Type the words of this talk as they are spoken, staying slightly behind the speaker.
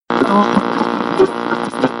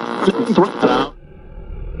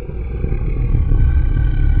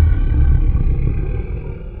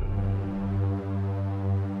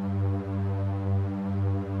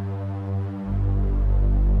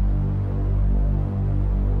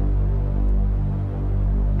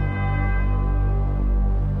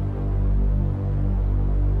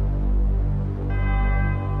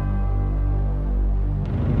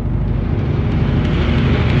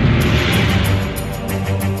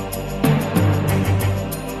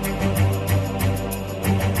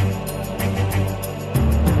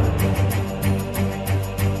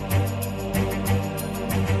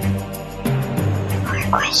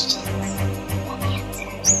Questions and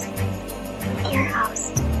answers. With your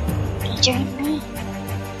host, Adrian Lee.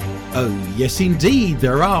 Oh, yes, indeed,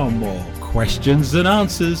 there are more questions than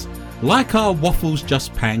answers, like our waffles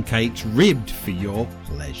just pancakes ribbed for your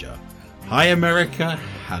pleasure. Hi, America.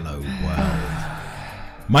 Hello,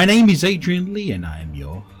 world. My name is Adrian Lee, and I am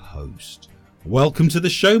your host. Welcome to the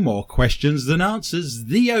show, More Questions Than Answers,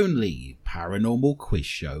 the only paranormal quiz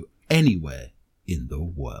show anywhere in the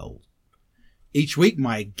world. Each week,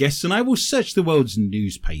 my guests and I will search the world's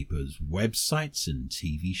newspapers, websites and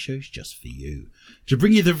TV shows just for you, to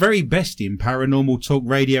bring you the very best in paranormal talk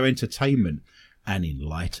radio entertainment and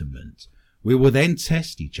enlightenment. We will then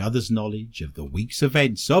test each other's knowledge of the week's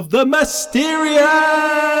events of the mysterious,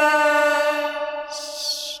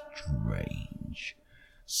 strange,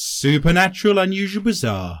 supernatural, unusual,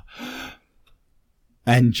 bizarre,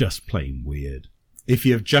 and just plain weird. If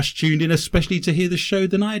you have just tuned in especially to hear the show,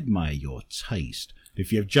 then I admire your taste.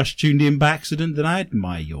 If you have just tuned in by accident, then I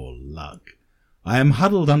admire your luck. I am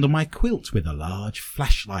huddled under my quilt with a large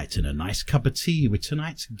flashlight and a nice cup of tea with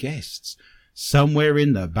tonight's guests, somewhere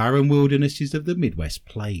in the barren wildernesses of the Midwest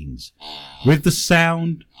Plains, with the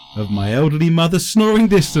sound of my elderly mother snoring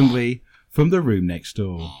distantly from the room next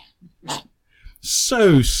door.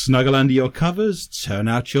 So snuggle under your covers, turn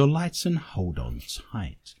out your lights and hold on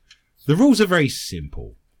tight. The rules are very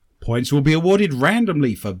simple. Points will be awarded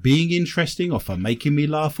randomly for being interesting or for making me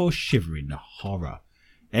laugh or shiver in horror.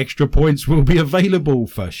 Extra points will be available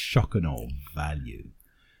for shock and awe value.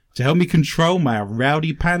 To help me control my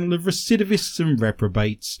rowdy panel of recidivists and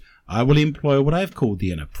reprobates, I will employ what I have called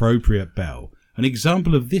the inappropriate bell. An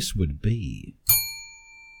example of this would be: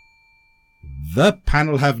 the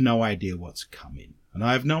panel have no idea what's coming, and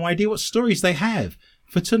I have no idea what stories they have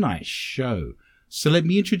for tonight's show. So let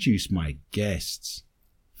me introduce my guests.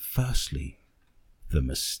 Firstly, the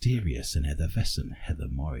mysterious and effervescent Heather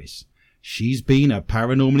Morris. She's been a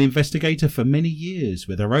paranormal investigator for many years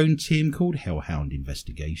with her own team called Hellhound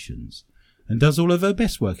Investigations and does all of her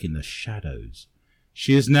best work in the shadows.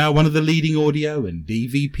 She is now one of the leading audio and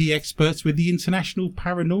DVP experts with the International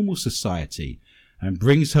Paranormal Society and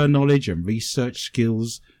brings her knowledge and research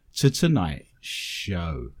skills to tonight's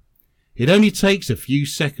show. It only takes a few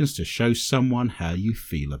seconds to show someone how you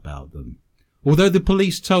feel about them. Although the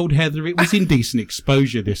police told Heather it was indecent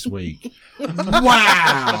exposure this week.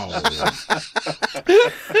 Wow!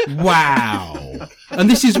 Wow! And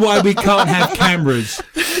this is why we can't have cameras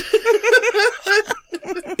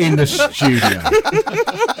in the studio.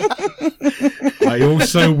 I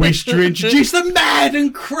also wish to introduce the mad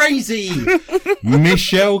and crazy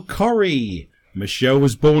Michelle Corrie. Michelle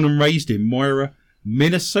was born and raised in Moira,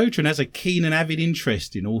 Minnesota, and has a keen and avid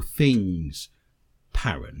interest in all things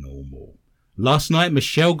paranormal. Last night,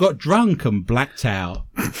 Michelle got drunk and blacked out,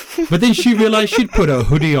 but then she realised she'd put her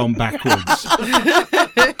hoodie on backwards.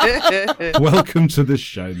 Welcome to the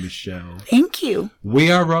show, Michelle. Thank you.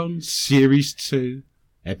 We are on Series 2,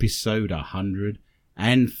 Episode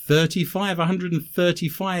 135.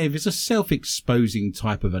 135 is a self-exposing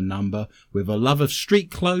type of a number with a love of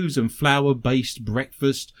street clothes and flour-based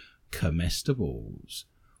breakfast comestibles.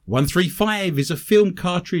 135 is a film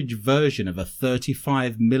cartridge version of a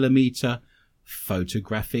 35mm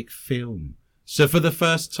photographic film. So for the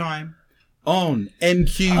first time on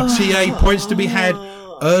MQTA, points to be had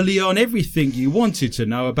early on everything you wanted to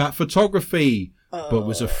know about photography but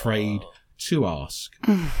was afraid to ask.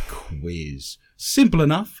 Quiz. Simple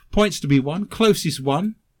enough. Points to be won. Closest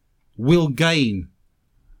one will gain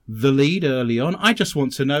the lead early on. I just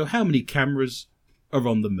want to know how many cameras are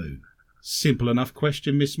on the moon. Simple enough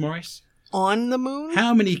question, Miss Morris. On the moon?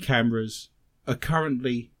 How many cameras are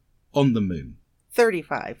currently on the moon?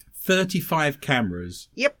 35. 35 cameras.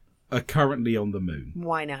 Yep. Are currently on the moon.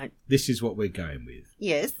 Why not? This is what we're going with.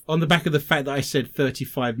 Yes. On the back of the fact that I said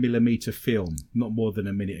 35mm film not more than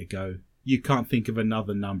a minute ago, you can't think of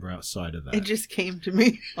another number outside of that. It just came to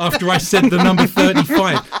me. After I said the number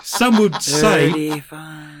 35. Some would say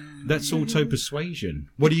 35. that's auto-persuasion.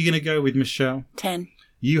 What are you going to go with, Michelle? 10.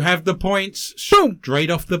 You have the points. Straight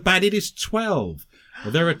off the bat, it is 12.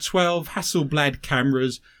 Well, there are 12 Hasselblad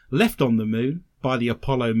cameras left on the moon by the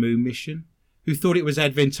Apollo moon mission, who thought it was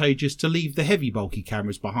advantageous to leave the heavy bulky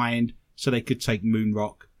cameras behind so they could take moon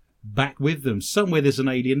rock back with them. Somewhere there's an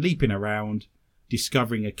alien leaping around,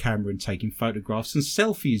 discovering a camera and taking photographs and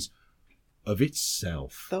selfies of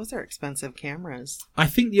itself. Those are expensive cameras. I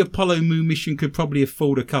think the Apollo moon mission could probably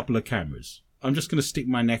afford a couple of cameras. I'm just going to stick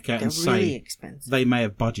my neck out They're and really say expensive. they may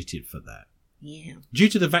have budgeted for that. Yeah. Due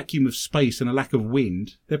to the vacuum of space and a lack of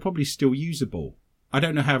wind, they're probably still usable. I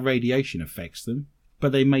don't know how radiation affects them,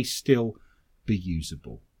 but they may still be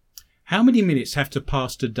usable. How many minutes have to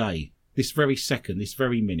pass today, this very second, this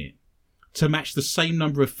very minute, to match the same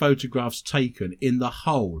number of photographs taken in the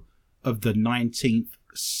whole of the 19th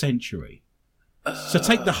century? So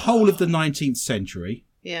take the whole of the 19th century,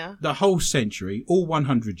 Yeah. the whole century, all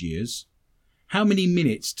 100 years. How many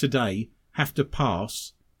minutes today have to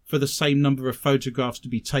pass for the same number of photographs to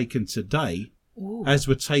be taken today as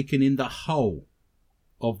were taken in the whole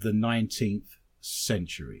of the 19th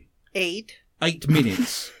century? 8 8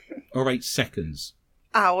 minutes or 8 seconds.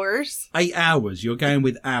 hours. 8 hours. You're going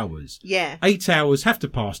with hours. Yeah. 8 hours have to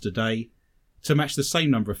pass today to match the same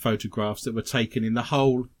number of photographs that were taken in the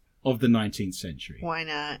whole of the 19th century. Why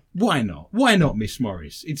not? Why not? Why not, Miss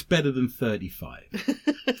Morris? It's better than 35.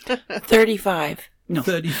 35. No.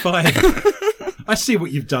 35. I see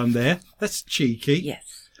what you've done there. That's cheeky.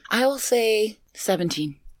 Yes. I will say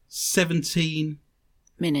 17 17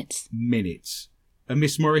 minutes. minutes. And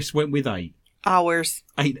Miss Morris went with 8. Hours.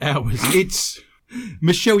 8 hours. It's...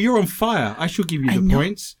 Michelle, you're on fire. I shall give you I the know.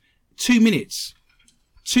 points. 2 minutes.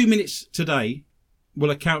 2 minutes today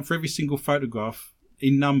will account for every single photograph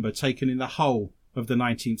in number taken in the whole of the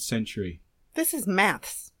 19th century. This is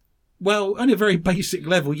maths. Well, on a very basic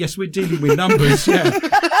level, yes, we're dealing with numbers, yeah.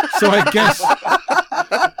 So I guess...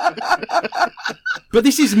 But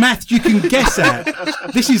this is math you can guess at.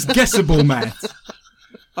 This is guessable math.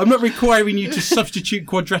 I'm not requiring you to substitute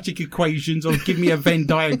quadratic equations or give me a Venn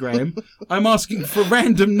diagram. I'm asking for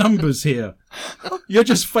random numbers here. You're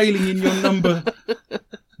just failing in your number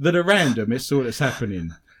that are random. It's all that's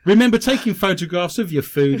happening. Remember, taking photographs of your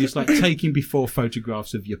food is like taking before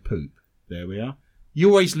photographs of your poop. There we are. You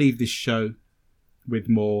always leave this show with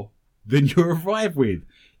more than you arrive with.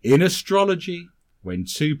 In astrology, when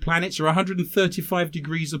two planets are 135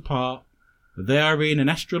 degrees apart, they are in an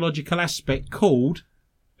astrological aspect called,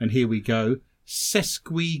 and here we go,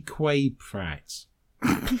 sesquiquadrate.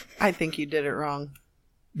 I think you did it wrong.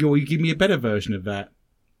 Will you give me a better version of that?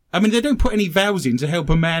 I mean, they don't put any vowels in to help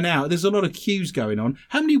a man out. There's a lot of Q's going on.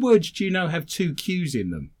 How many words do you know have 2 Q's in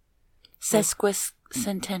them?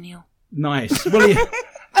 Sesquicentennial. Nice. Well, yeah,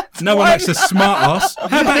 no one likes a smart ass.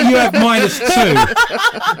 How about you have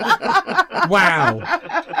 -2? Wow.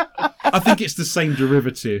 I think it's the same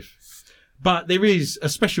derivative. But there is a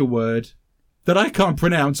special word that I can't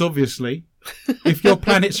pronounce, obviously, if your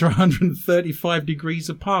planets are 135 degrees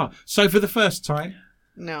apart. So for the first time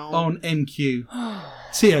No. on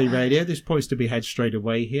Mqta Radio, there's points to be had straight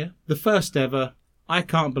away here. The first ever, I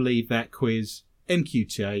can't believe that quiz,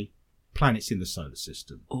 Mqta, planets in the solar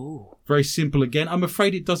system. Ooh. Very simple again. I'm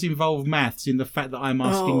afraid it does involve maths in the fact that I'm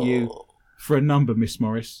asking you for a number, Miss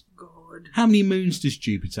Morris. God. How many moons does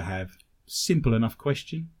Jupiter have? Simple enough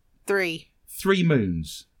question. 3. 3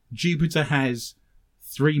 moons. Jupiter has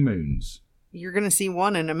 3 moons. You're going to see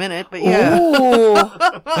one in a minute, but yeah. Ooh.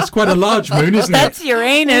 That's quite a large moon, isn't That's it?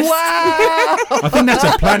 Uranus. Wow. I think that's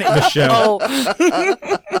a planet, Michelle.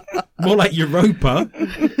 Oh. More like Europa.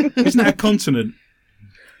 Isn't that a continent?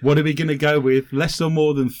 What are we going to go with? Less or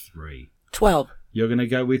more than 3? 12. You're going to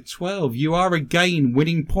go with 12. You are again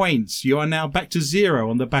winning points. You are now back to 0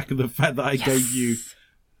 on the back of the fact that I gave you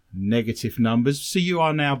negative numbers. So you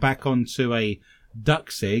are now back onto a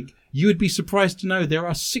duck's egg. You would be surprised to know there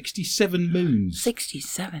are 67 moons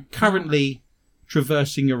 67. currently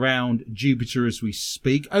traversing around Jupiter as we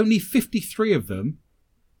speak. Only 53 of them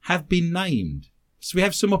have been named. So we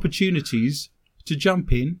have some opportunities to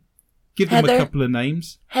jump in, give them a Heather. couple of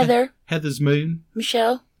names. Heather. Heather's moon,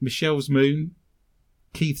 Michelle. Michelle's moon,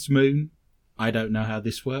 Keith's moon. I don't know how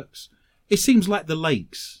this works. It seems like the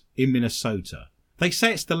lakes in Minnesota. They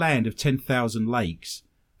say it's the land of 10,000 lakes.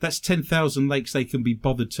 That's 10,000 lakes they can be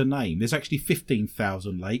bothered to name. There's actually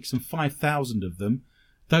 15,000 lakes, and 5,000 of them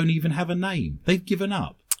don't even have a name. They've given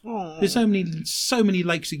up. Oh. There's only so many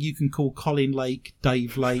lakes that you can call Colin Lake,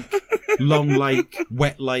 Dave Lake, Long Lake,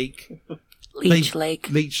 Wet Lake, Leech Lake.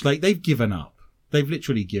 Leech Lake. They've given up. They've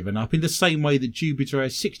literally given up, in the same way that Jupiter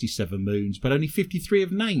has 67 moons, but only 53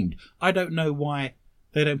 have named. I don't know why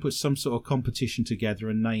they don't put some sort of competition together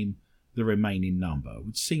and name the remaining number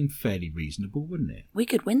would seem fairly reasonable, wouldn't it? We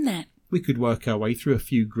could win that. We could work our way through a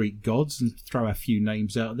few Greek gods and throw a few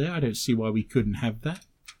names out there. I don't see why we couldn't have that.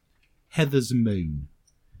 Heather's Moon.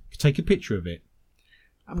 Take a picture of it.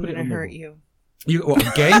 I'm going to hurt you. You what,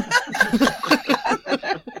 again?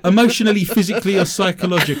 Emotionally, physically, or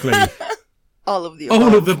psychologically? All of the All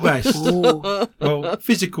above. of the best. Well,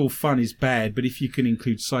 physical fun is bad, but if you can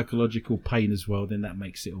include psychological pain as well, then that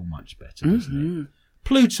makes it all much better, doesn't it?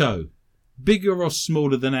 Pluto. Bigger or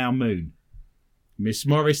smaller than our moon? Miss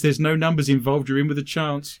Morris, there's no numbers involved. You're in with a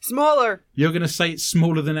chance. Smaller. You're going to say it's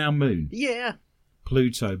smaller than our moon. Yeah.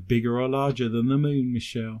 Pluto, bigger or larger than the moon,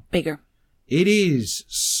 Michelle? Bigger. It is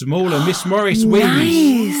smaller. Miss Morris wins.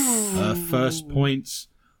 Nice. Her first point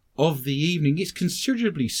of the evening. It's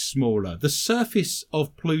considerably smaller. The surface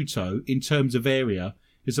of Pluto, in terms of area,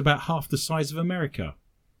 is about half the size of America.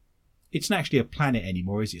 It's not actually a planet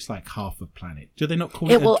anymore, is it? It's like half a planet. Do they not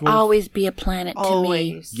call it It a will dwarf? always be a planet to me.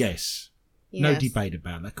 Always. Yes. No Yes. debate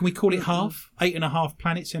about that. Can we call it half? 8.5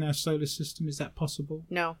 planets in our solar system? Is that possible?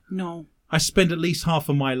 No. No. I spend at least half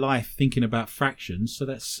of my life thinking about fractions, so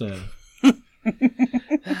that's...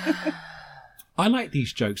 I like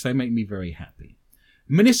these jokes. They make me very happy.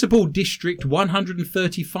 Municipal District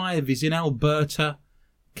 135 is in Alberta,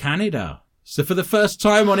 Canada. So for the first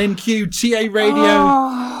time on NQTA Radio,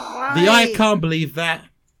 the I can't believe that.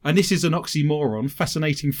 And this is an oxymoron.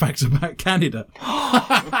 Fascinating facts about Canada.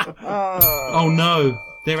 Oh no,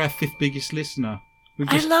 they're our 5th biggest listener. We've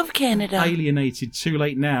I just love Canada. alienated. Too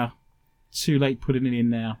late now. Too late putting it in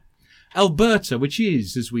now. Alberta, which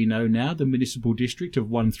is, as we know now, the municipal district of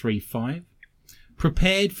 135,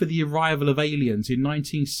 prepared for the arrival of aliens in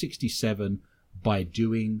 1967 by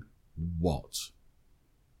doing what?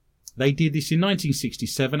 They did this in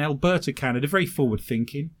 1967. Alberta, Canada, very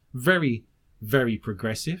forward-thinking, very, very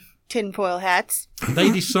progressive. Tinfoil hats.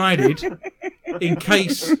 They decided, in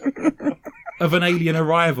case of an alien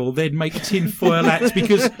arrival, they'd make tinfoil hats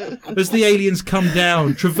because as the aliens come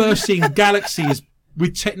down, traversing galaxies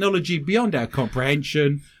with technology beyond our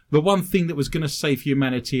comprehension, the one thing that was going to save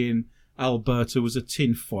humanity in Alberta was a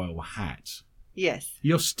tinfoil hat. Yes.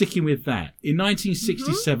 You're sticking with that. In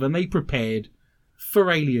 1967, they prepared for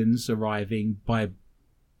aliens arriving by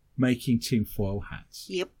making tinfoil hats.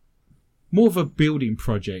 Yep. More of a building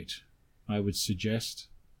project, I would suggest.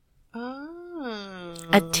 Oh.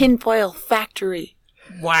 A tinfoil factory.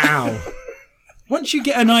 Wow. Once you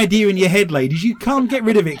get an idea in your head, ladies, you can't get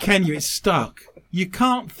rid of it, can you? It's stuck. You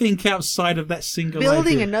can't think outside of that single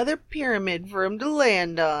Building idea. another pyramid for him to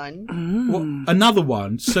land on. Well, another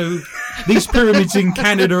one. So these pyramids in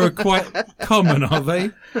Canada are quite common, are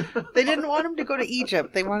they? They didn't want him to go to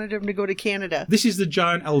Egypt. They wanted him to go to Canada. This is the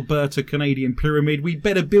giant Alberta Canadian pyramid. We'd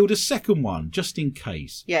better build a second one, just in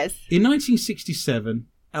case. Yes. In 1967,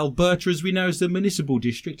 Alberta, as we know, is the municipal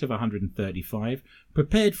district of 135,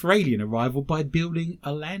 prepared for alien arrival by building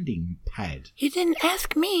a landing pad. You didn't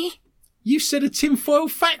ask me. You said a tinfoil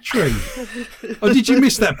factory. Or did you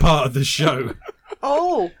miss that part of the show?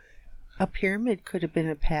 Oh, a pyramid could have been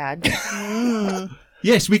a pad.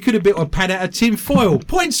 Yes, we could have built a pad out of tinfoil.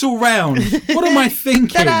 Points all round. What am I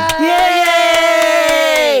thinking?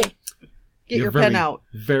 Yay! Get your pen out.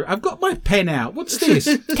 I've got my pen out. What's this?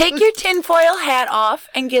 Take your tinfoil hat off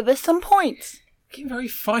and give us some points. Getting very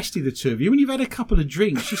feisty, the two of you. When you've had a couple of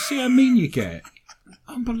drinks, you see how mean you get.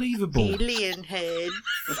 Unbelievable. Alien head.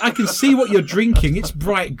 I can see what you're drinking. It's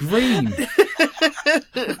bright green.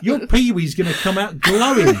 Your peewee's going to come out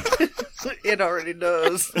glowing. It already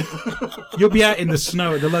does. You'll be out in the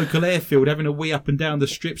snow at the local airfield having a wee up and down the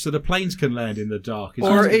strip so the planes can land in the dark.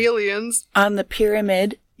 Or aliens. On the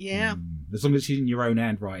pyramid. Yeah. As long as it's in your own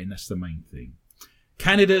handwriting, that's the main thing.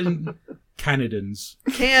 Canadians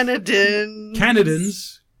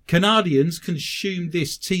consume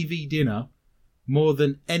this TV dinner more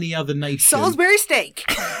than any other nation Salisbury steak.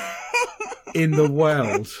 in the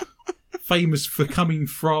world. Famous for coming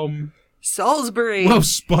from... Salisbury. Well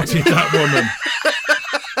spotted, that woman.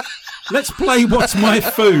 Let's play What's My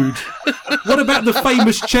Food? What about the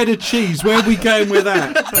famous cheddar cheese? Where are we going with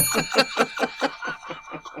that?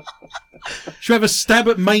 Should we have a stab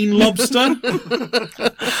at Maine lobster?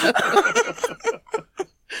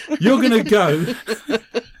 You're going to go...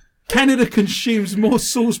 Canada consumes more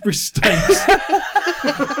Salisbury steaks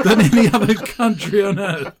than any other country on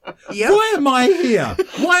earth. Yep. Why am I here?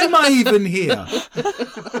 Why am I even here?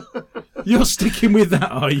 You're sticking with that,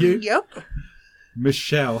 are you? Yep.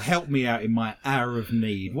 Michelle, help me out in my hour of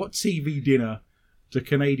need. What TV dinner do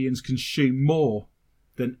Canadians consume more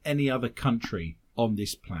than any other country on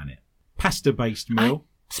this planet? Pasta-based meal?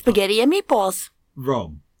 Spaghetti and meatballs.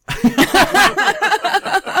 Wrong.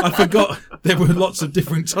 I forgot there were lots of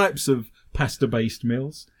different types of pasta-based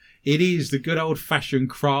meals. It is the good old-fashioned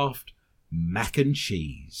craft mac and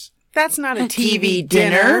cheese. That's not a TV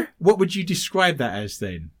dinner. What would you describe that as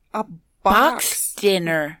then? A Box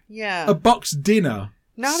dinner. Yeah. A box dinner.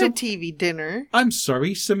 Not a TV dinner. I'm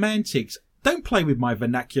sorry, semantics. Don't play with my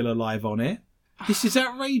vernacular live on it. This is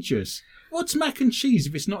outrageous. What's mac and cheese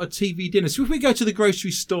if it's not a TV dinner? So if we go to the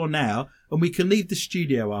grocery store now and we can leave the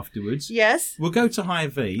studio afterwards, Yes. we'll go to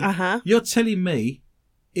Hy-Vee. Uh-huh. You're telling me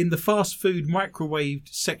in the fast food microwaved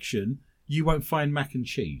section you won't find mac and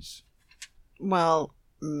cheese? Well,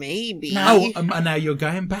 maybe. Oh, and now you're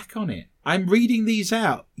going back on it. I'm reading these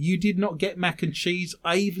out. You did not get mac and cheese.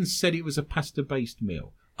 I even said it was a pasta-based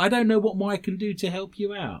meal. I don't know what more I can do to help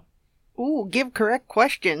you out. Ooh, give correct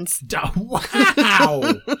questions.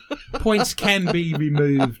 Wow! Points can be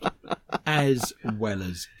removed as well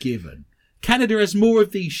as given. Canada has more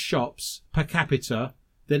of these shops per capita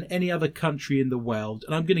than any other country in the world.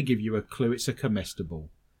 And I'm going to give you a clue. It's a comestible.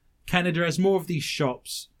 Canada has more of these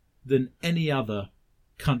shops than any other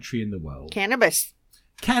country in the world. Cannabis.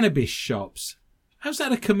 Cannabis shops. How's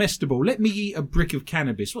that a comestible? Let me eat a brick of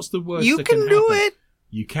cannabis. What's the worst You that can do happen? it.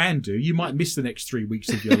 You can do. You might miss the next 3 weeks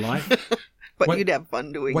of your life. But you'd have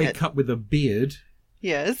fun doing it. Wake up with a beard,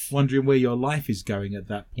 Yes. wondering where your life is going at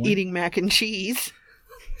that point. Eating mac and cheese.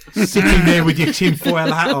 Sitting there with your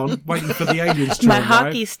tinfoil hat on, waiting for the aliens to My arrive.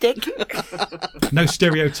 hockey stick. No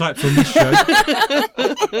stereotypes on this show.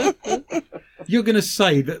 You're going to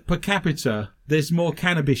say that per capita, there's more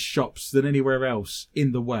cannabis shops than anywhere else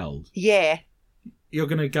in the world. Yeah. You're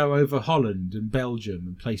going to go over Holland and Belgium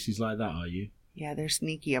and places like that, are you? Yeah, they're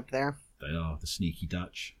sneaky up there. They are, the sneaky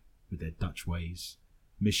Dutch, with their Dutch ways.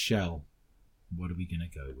 Michelle, what are we going to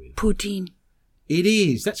go with? Poutine. It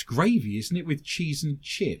is. That's gravy, isn't it? With cheese and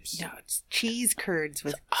chips. No, it's cheese curds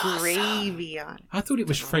with awesome. gravy on it. I thought it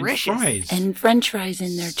was French Delicious. fries. And French fries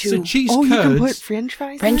in there, too. So cheese Oh, curds. you can put French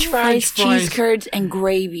fries French in it? fries, French fries. cheese curds, and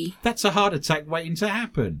gravy. That's a heart attack waiting to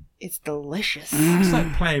happen. It's delicious. It's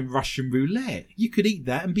like playing Russian roulette. You could eat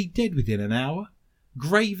that and be dead within an hour.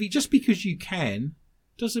 Gravy, just because you can,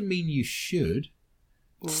 doesn't mean you should.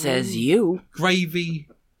 Says you. Gravy,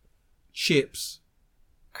 chips,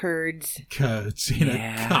 Curds. curds in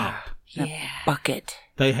Yeah. a cup. Yeah. Bucket.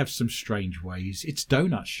 They have some strange ways. It's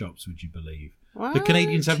donut shops, would you believe? What? The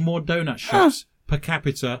Canadians have more donut shops per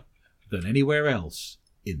capita than anywhere else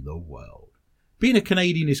in the world. Being a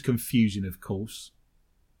Canadian is confusing, of course,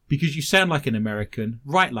 because you sound like an American,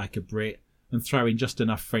 write like a Brit, and throw in just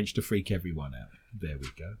enough French to freak everyone out. There we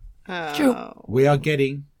go. Oh. True. We are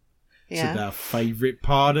getting Yeah. to our favourite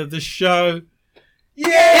part of the show.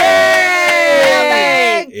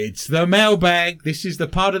 Mailbag! It's the mailbag. This is the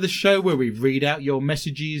part of the show where we read out your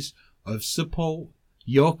messages of support,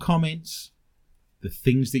 your comments, the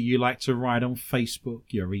things that you like to write on Facebook,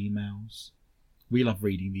 your emails. We love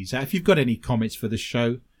reading these out. If you've got any comments for the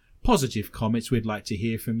show, positive comments, we'd like to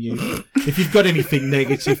hear from you. If you've got anything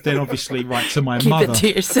negative, then obviously write to my Keep mother. it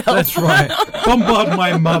to yourself. That's right. Bombard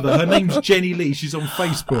my mother. Her name's Jenny Lee. She's on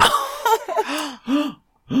Facebook.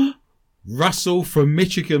 Russell from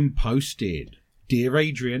Michigan posted, Dear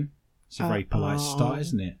Adrian. It's a very polite start,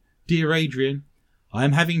 isn't it? Dear Adrian, I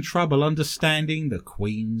am having trouble understanding the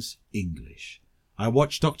Queen's English. I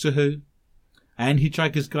watch Doctor Who and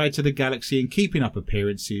Hitchhiker's Guide to the Galaxy and Keeping Up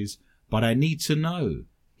Appearances, but I need to know,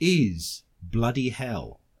 is bloody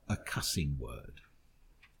hell a cussing word?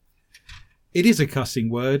 It is a cussing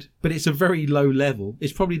word, but it's a very low level.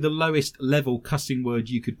 It's probably the lowest level cussing word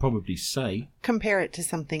you could probably say. Compare it to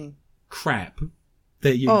something. Crap.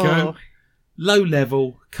 There you Oh. go. Low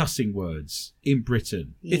level cussing words in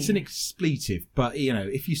Britain. Yeah. It's an expletive, but you know,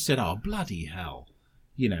 if you said, oh, bloody hell,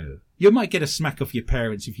 you know, you might get a smack off your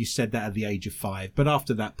parents if you said that at the age of 5, but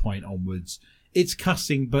after that point onwards, it's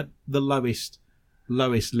cussing, but the lowest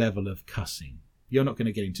level of cussing. You're not going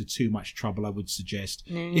to get into too much trouble, I would suggest,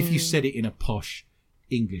 if you said it in a posh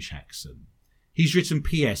English accent. He's written,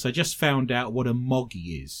 P.S. I just found out what a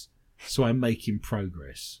moggy is, so I'm making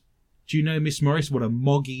progress. Do you know, Miss Morris, what a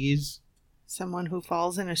moggy is? Someone who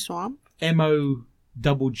falls in a swamp?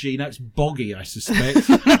 M-O-double-G. No, it's boggy, I suspect.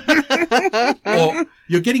 Or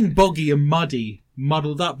you're getting boggy and muddy,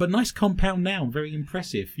 muddled up, but nice compound noun, very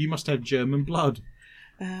impressive. You must have German blood.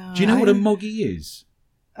 Do you know what a moggy is?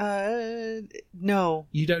 No.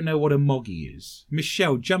 You don't know what a moggy is.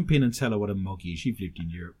 Michelle, jump in and tell her what a moggy is. You've lived in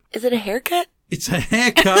Europe. Is it a haircut? It's a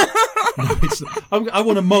haircut. No, it's not. I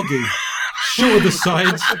want a moggy. Short at the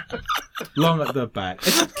sides, long at the back.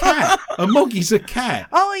 It's a cat. A moggy's a cat.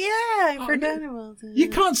 Oh, yeah. I forgot about that. You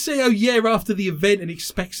can't say, oh yeah, after the event and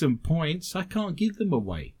expect some points. I can't give them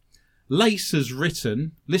away. Lace has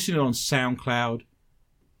written, listening on SoundCloud,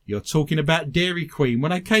 you're talking about Dairy Queen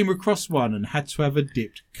when I came across one and had to have a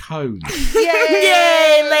dipped cone.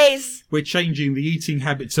 Yay, Lace! We're changing the eating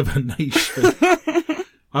habits of a nation.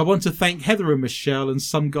 I want to thank Heather and Michelle and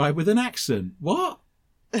some guy with an accent. What?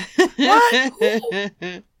 What?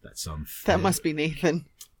 That's unfair. That must be Nathan.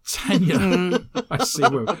 Tanya. I see.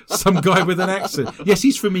 Well, some guy with an accent. Yes,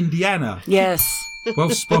 he's from Indiana. Yes. Well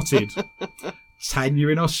spotted. Tanya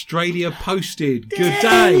in Australia posted. Good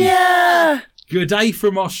day. Yeah. Good day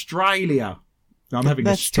from Australia. I'm having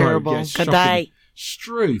That's a stroke. terrible. Yes, Good shocking. day.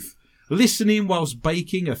 Struth. Listening whilst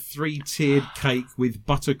baking a 3-tiered cake with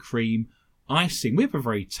buttercream icing. We have a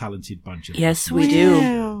very talented bunch of Yes, listeners. we do.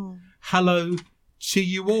 Wow. Hello to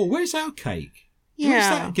you all. Where's our cake? Where's Yeah.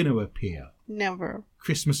 that going to appear? Never.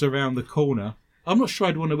 Christmas around the corner. I'm not sure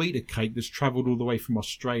I'd want to eat a cake that's travelled all the way from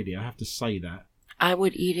Australia. I have to say that. I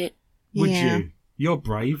would eat it. Would Yeah. you? You're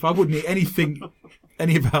brave. I wouldn't eat anything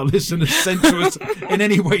any of our listeners sent to us in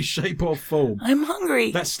any way, shape or form. I'm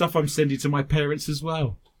hungry. That's stuff I'm sending to my parents as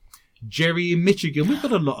well. Jerry in Michigan. We've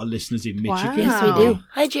got a lot of listeners in Michigan. Wow. Yes, we do.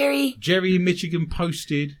 Hi, Jerry. Jerry in Michigan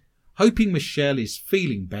posted, hoping Michelle is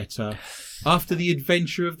feeling better after the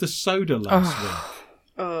adventure of the soda last week.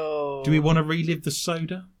 Oh. Do we want to relive the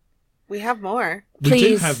soda? We have more. We do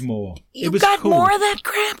Please. have more. You got more of that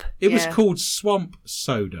crap? It was Yeah. called Swamp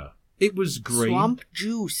Soda. It was green. Swamp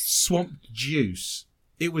juice. Swamp juice.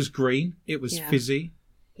 It was green. It was Yeah. fizzy.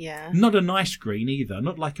 Yeah. Not a nice green either.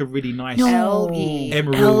 Not like a really nice Algae.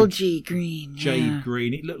 emerald Algae green. jade Yeah.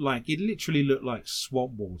 green. It literally looked like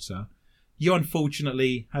swamp water. You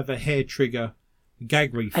unfortunately have a hair trigger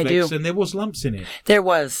gag reflex, do. and there was lumps in it, There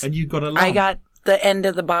was. and you got a lump. I got the end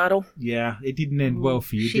of the bottle. Yeah, it didn't end well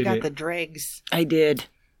for you, She did got it? the dregs. I did.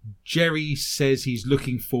 Jerry says he's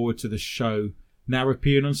looking forward to the show now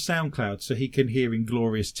appearing on SoundCloud, so he can hear in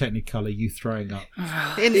glorious Technicolor you throwing up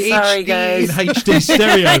In Sorry, HD. in guys. HD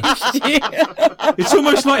stereo. It's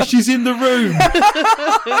almost like she's in the room.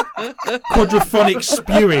 Quadraphonic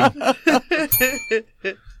spewing.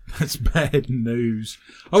 That's bad news.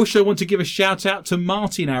 I also want to give a shout out to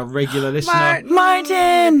Martin, our regular listener,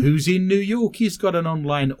 Martin! who's in New York. He's got an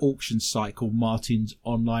online auction site called Martin's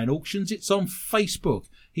Online Auctions. It's on Facebook.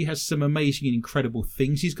 He has some amazing and incredible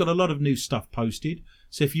things. He's got a lot of new stuff posted.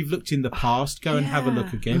 So if you've looked in the past, go and have a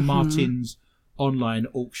look again. Martin's Online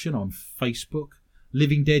Auction on Facebook.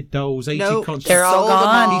 Living Dead dolls, 80 Nope. concerts. They're all Sold them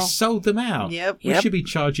gone. all. He sold them out. Yep. We should be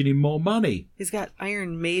charging him more money. He's got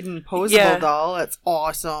Iron Maiden posable Yeah. doll. That's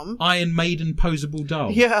awesome. Iron Maiden posable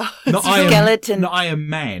doll. Yeah. Not Skeleton. Not Iron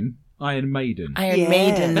Man. Iron Maiden. Iron Yes.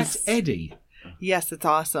 Maidens. That's Eddie. Yes, it's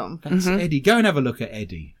awesome. That's Eddie. Go and have a look at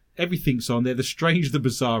Eddie. Everything's on there. The strange, the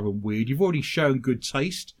bizarre and weird. You've already shown good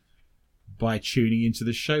taste by tuning into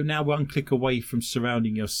the show. Now one click away from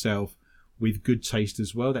surrounding yourself with good taste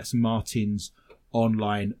as well. That's Martin's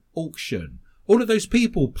Online Auction. All of those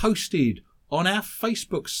people posted on our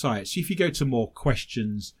Facebook site. So if you go to More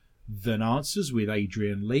Questions Than Answers with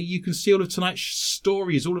Adrian Lee, you can see all of tonight's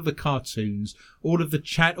stories, all of the cartoons, all of the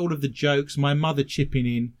chat, all of the jokes, my mother chipping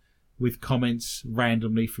in with comments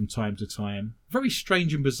randomly from time to time. Very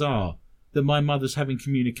strange and bizarre that my mother's having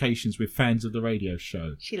communications with fans of the radio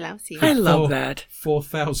show. She loves you. I love that.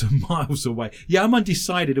 4,000 miles away. Yeah, I'm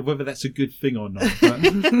undecided of whether that's a good thing or not. But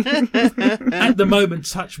at the moment,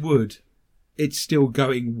 touch wood, it's still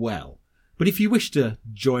going well. But if you wish to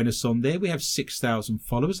join us on there, we have 6,000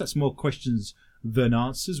 followers. That's More Questions Than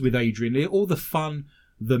Answers with Adrian Lee. All the fun,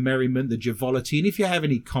 the merriment, the joviality. And if you have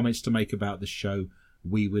any comments to make about the show,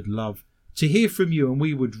 we would love to hear from you and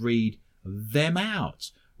we would read them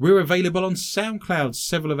out. We're available on SoundCloud.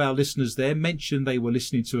 Several of our listeners there mentioned they were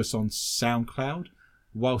listening to us on SoundCloud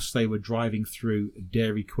whilst they were driving through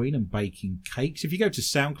Dairy Queen and baking cakes. If you go to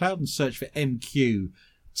SoundCloud and search for Mqta,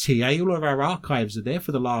 all of our archives are there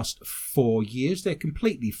for the last 4 years. They're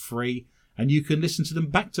completely free and you can listen to them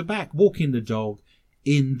back to back, walking the dog,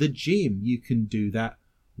 in the gym. You can do that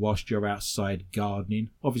whilst you're outside gardening.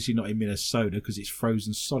 Obviously not in Minnesota because it's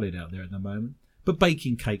frozen solid out there at the moment. But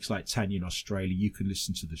baking cakes like Tanya in Australia, you can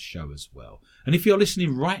listen to the show as well. And if you're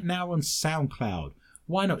listening right now on SoundCloud,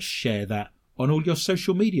 why not share that on all your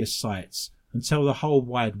social media sites and tell the whole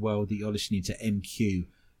wide world that you're listening to Mqta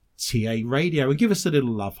Radio, and give us a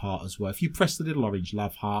little love heart as well. If you press the little orange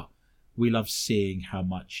love heart, we love seeing how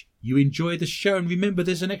much you enjoy the show. And remember,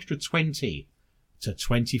 there's an extra 20 to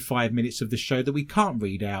 25 minutes of the show that we can't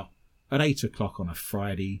read out at 8 o'clock on a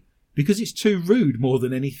Friday because it's too rude more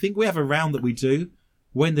than anything. We have a round that we do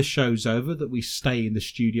when the show's over that we stay in the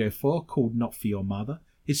studio for, called Not For Your Mother.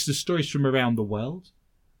 It's the stories from around the world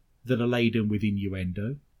that are laden with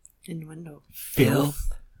innuendo, Innuendo.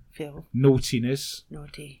 filth, Phil. naughtiness,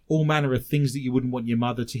 Naughty. all manner of things that you wouldn't want your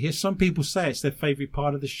mother to hear. Some people say it's their favourite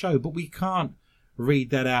part of the show, but we can't read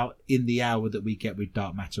that out in the hour that we get with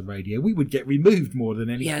Dark Matter Radio. We would get removed more than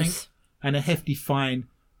anything. Yes. And a hefty fine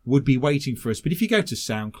would be waiting for us. But if you go to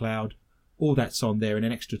SoundCloud, all that's on there in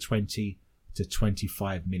an extra 20 to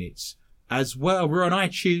 25 minutes as well. We're on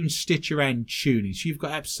iTunes, Stitcher and TuneIn, so you've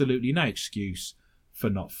got absolutely no excuse for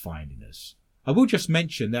not finding us. I will just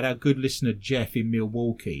mention that our good listener Jeff in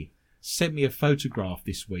Milwaukee sent me a photograph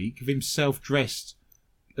this week of himself dressed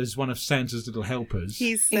as one of Santa's little helpers.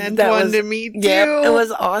 He sent That one was- to me too. Yeah, it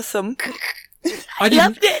was awesome. I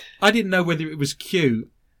Loved it. I didn't know whether it was cute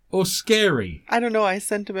or scary. I don't know. I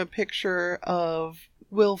sent him a picture of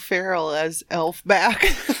Will Ferrell as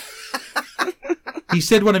Elfback. He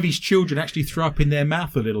said one of his children actually threw up in their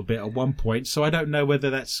mouth a little bit at one point, so I don't know whether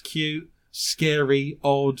that's cute, scary,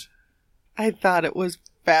 odd. I thought it was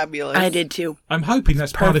fabulous. I did too. I'm hoping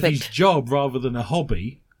that's part of his Perfect. job rather than a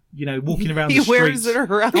hobby. You know, walking around He the streets. wears it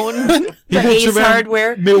around. He The walks Ace around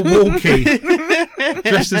Hardware. Milwaukee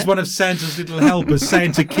dressed as one of Santa's little helpers,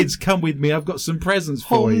 saying to kids, "Come with me, I've got some presents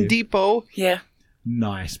for Home you." Depot. Yeah.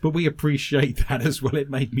 Nice, but we appreciate that as well. It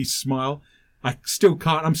made me smile. I still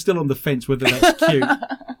can't. I'm still on the fence whether that's cute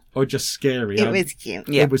or just scary. It was cute.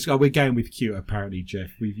 Yeah. It was. Oh, we're going with cute, apparently,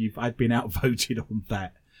 Jeff. I've been outvoted on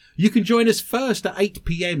that. You can join us first at 8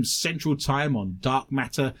 p.m. Central Time on Dark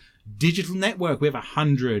Matter Digital Network. We have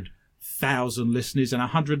 100,000 listeners in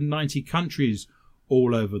 190 countries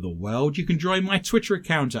all over the world. You can join my Twitter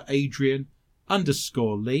account at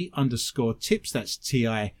Adrian_Lee_tips. That's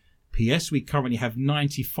TIPS. We currently have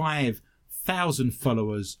 95,000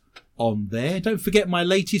 followers on there. Don't forget my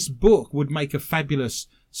latest book would make a fabulous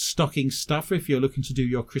stocking stuffer if you're looking to do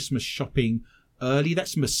your Christmas shopping early.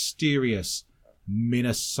 That's Mysterious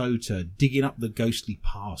Minnesota, digging up the ghostly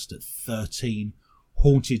past at 13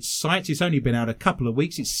 haunted sites. It's only been out a couple of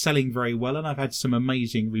weeks. It's selling very well, and I've had some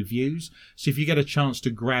amazing reviews. So if you get a chance to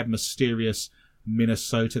grab Mysterious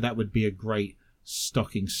Minnesota, that would be a great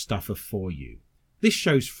stocking stuffer for you. This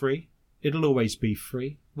show's free. It'll always be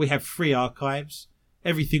free. We have free archives.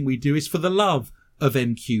 Everything we do is for the love of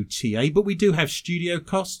MQTA, but we do have studio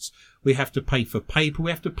costs. We have to pay for paper. We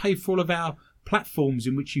have to pay for all of our platforms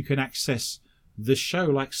in which you can access the show,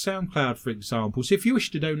 like SoundCloud, for example. So if you wish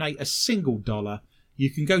to donate a single dollar, you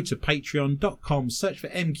can go to patreon.com, search for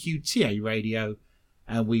MQTA Radio,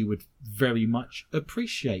 and we would very much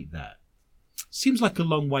appreciate that. Seems like a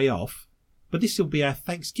long way off, but this will be our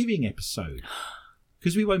Thanksgiving episode,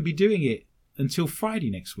 because we won't be doing it until Friday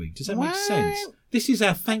next week. Does that make sense? This is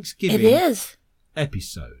our Thanksgiving It is.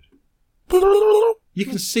 episode. You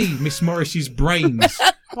can see Miss Morris's brains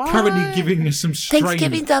currently giving us some strain.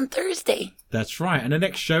 Thanksgiving's on Thursday. That's right, and the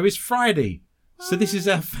next show is Friday. So this is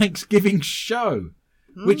our Thanksgiving show,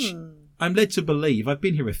 which I'm led to believe, I've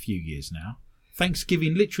been here a few years now,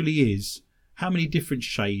 Thanksgiving literally is how many different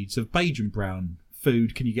shades of beige and brown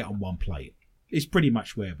food can you get on one plate? It's pretty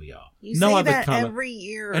much where we are. You no say other that colour. every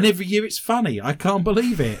year. And every year it's funny. I can't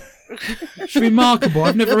believe it. It's remarkable.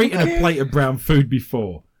 I've never eaten a plate of brown food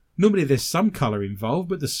before. Normally there's some colour involved,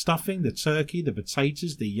 but the stuffing, the turkey, the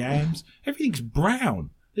potatoes, the yams, everything's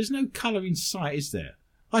brown. There's no colour in sight, is there?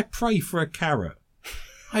 I pray for a carrot.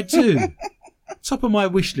 I do. Top of my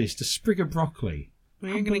wish list, a sprig of broccoli.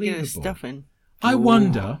 Well, you're going to get a Unbelievable. stuffing. I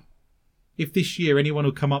wonder if this year anyone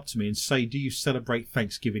will come up to me and say, do you celebrate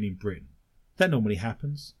Thanksgiving in Britain? That normally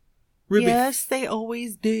happens. We're a bit Yes, they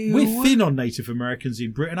always do. We're thin on Native Americans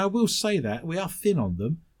in Britain. I will say that. We are thin on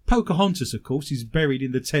them. Pocahontas, of course, is buried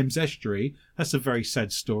in the Thames estuary. That's a very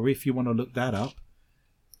sad story if you want to look that up.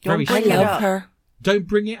 Don't Very I bring it sad. love up. her. Don't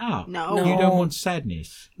bring it up. No. You don't want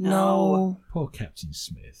sadness. No. Poor Captain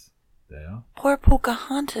Smith. There. Poor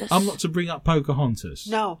Pocahontas. I'm not to bring up Pocahontas.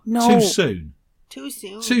 No. No. Too soon. Too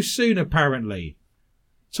soon. Too soon, apparently.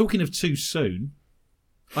 Talking of too soon,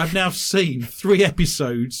 I've now seen 3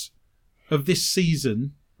 episodes of this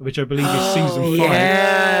season, which I believe is season 5.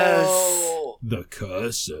 Yes. Oh. The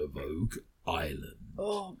Curse of Oak Island.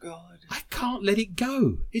 Oh, God. I can't let it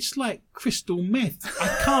go. It's like crystal meth. I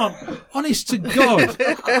can't. Honest to God.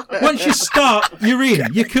 Once you start, you're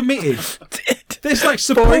in. You're committed. There's like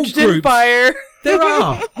support Forged in groups. fire. There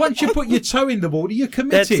are. Once you put your toe in the water, you're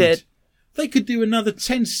committed. That's it. They could do another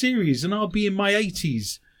 10 series and I'll be in my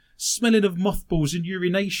 80s, smelling of mothballs and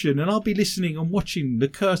urination, and I'll be listening and watching The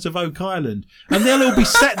Curse of Oak Island. And they'll all be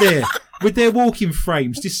sat there with their walking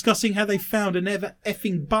frames discussing how they found an ever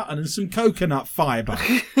effing button and some coconut fibre.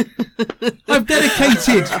 I've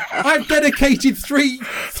dedicated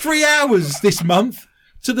 3 hours this month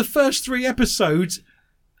to the first 3 episodes,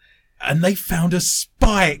 and they found a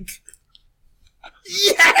spike.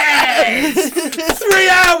 Yes! 3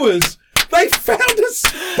 hours! They found a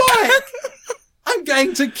spike! I'm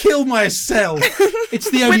going to kill myself. It's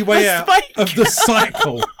the only way out of the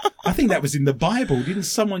cycle. I think that was in the Bible. Didn't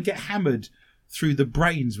someone get hammered through the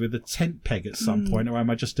brains with a tent peg at some point, or am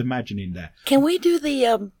I just imagining that? Can we do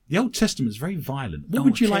the... The Old Testament's very violent. What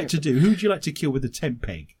would you like to do? Who would you like to kill with a tent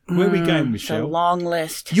peg? Where are we going, Michelle? It's a long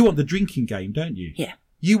list. You want the drinking game, don't you? Yeah.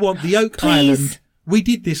 You want the Oak Island. We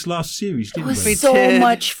did this last series, didn't we? It was so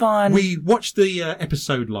much fun. We watched the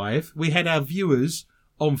episode live. We had our viewers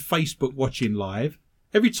on Facebook watching live.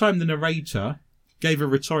 Every time the narrator gave a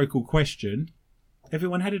rhetorical question,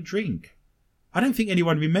 everyone had a drink. I don't think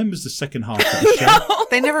anyone remembers the second half of the show.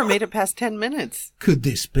 They never made it past 10 minutes. Could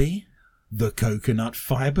this be the coconut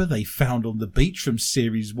fibre they found on the beach from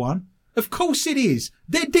Series 1? Of course it is.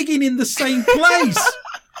 They're digging in the same place.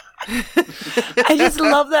 I just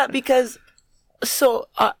love that because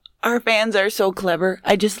our fans are so clever.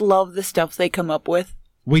 I just love the stuff they come up with.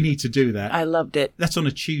 We need to do that. I loved it. That's on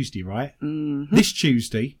a Tuesday, right? Mm-hmm. This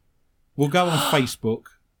Tuesday, we'll go on Facebook.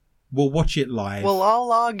 We'll watch it live. We'll all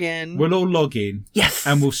log in. We'll all log in. Yes.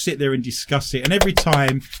 And we'll sit there and discuss it. And every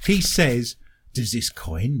time he says, does this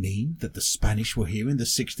coin mean that the Spanish were here in the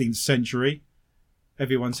 16th century?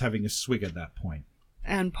 Everyone's having a swig at that point.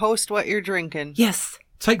 And post what you're drinking. Yes.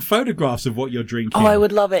 Take photographs of what you're drinking. Oh, I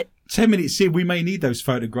would love it. 10 minutes in, we may need those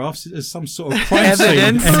photographs as some sort of crime scene.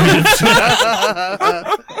 Evidence.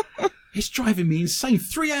 It's driving me insane.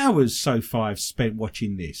 3 hours so far I've spent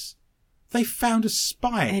watching this. They found a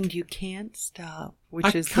spike. And you can't stop,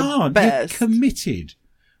 which is can't. the best. You're committed.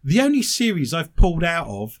 The only series I've pulled out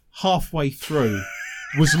of halfway through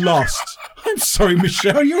was Lost. I'm sorry,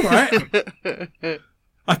 Michelle, you're right.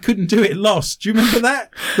 I couldn't do it. Lost. Do you remember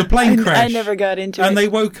that? The plane crash. I never got into it. And they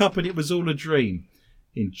woke up and it was all a dream.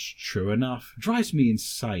 True enough. Drives me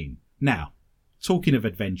insane. Now, talking of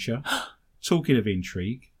adventure, talking of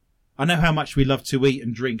intrigue, I know how much we love to eat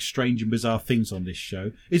and drink strange and bizarre things on this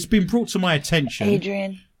show. It's been brought to my attention.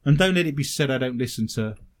 Adrian. And don't let it be said I don't listen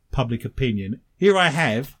to public opinion. Here I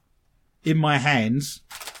have, in my hands,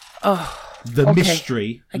 the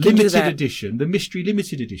mystery limited edition, the mystery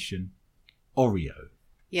limited edition Oreo.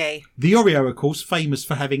 Yay. The Oreo, of course, famous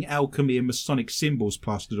for having alchemy and Masonic symbols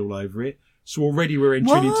plastered all over it. So already we're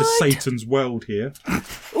entering into Satan's world here.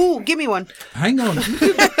 Ooh, give me one. Hang on.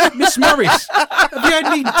 Miss Morris, have you had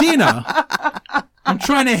any dinner? I'm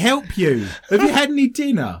trying to help you. Have you had any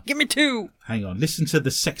dinner? Give me two. Hang on. Listen to the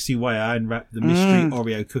sexy way I unwrap the mystery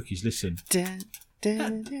Oreo cookies. Listen. Dun,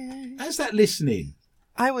 dun, dun. How's that listening?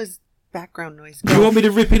 I was background noise. Do you want me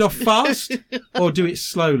to rip it off fast or do it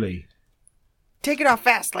slowly? Take it off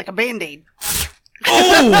fast like a Band-Aid.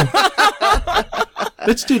 Oh!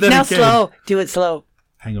 Let's do that now again. Slow. Do it slow.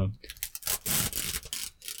 Hang on.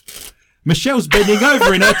 Michelle's bending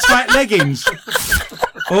over in her tight leggings.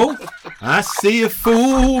 Oh, I see a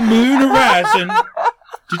full moon horizon.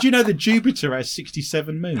 Did you know that Jupiter has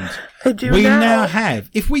 67 moons? I do We now. now have,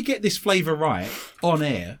 if we get this flavour right on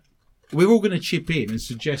air, we're all going to chip in and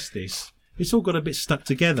suggest this. It's all got a bit stuck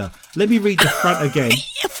together. Let me read the front again.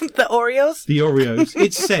 The Oreos? The Oreos.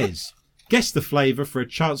 It says, guess the flavour for a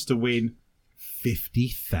chance to win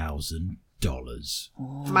 $50,000.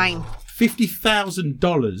 Mine.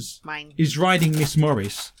 $50,000 Mine. is riding Miss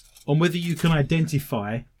Morris on whether you can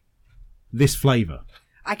identify this flavour.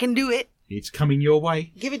 I can do it. It's coming your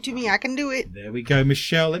way. Give it to me. I can do it. There we go,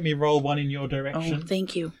 Michelle. Let me roll one in your Oh, direction.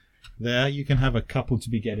 thank you. There, you can have a couple to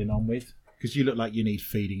be getting on with because you look like you need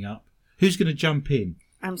feeding up. Who's going to jump in?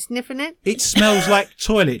 I'm sniffing it. It smells like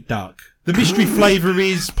toilet duck. The mystery flavour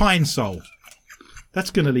is pine sol.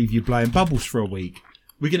 That's going to leave you blowing bubbles for a week.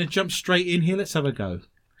 We're going to jump straight in here. Let's have a go.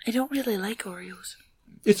 I don't really like Oreos.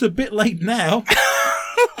 It's a bit late now.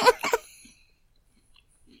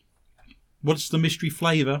 What's the mystery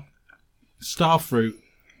flavour? Starfruit.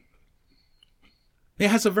 It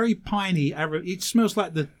has a very piney arrow. It smells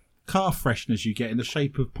like the car fresheners you get in the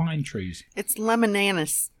shape of pine trees. It's lemon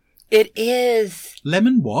anise. It is.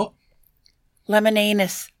 Lemon what? Lemon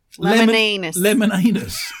anise. Lemon anise. Lemon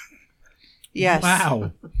anus. Yes.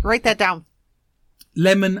 Wow. Write that down.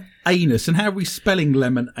 Lemon anus. And how are we spelling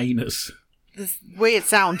lemon anus? The way it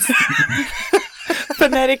sounds.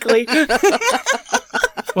 Phonetically.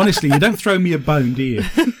 Honestly, you don't throw me a bone, do you?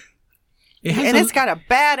 It's got a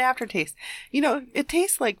bad aftertaste. You know, it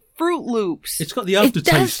tastes like Fruit Loops. It's got the It does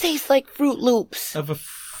aftertaste taste like Fruit Loops. of a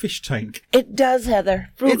fish tank. It does,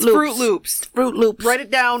 Heather. It's Fruit Loops. Fruit Loops. Write it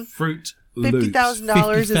down. Fruit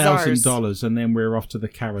 $50,000 is ours. $50,000, and then we're off to the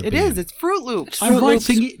Caribbean. It is. It's Fruit Loops. I'm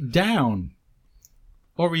writing it down.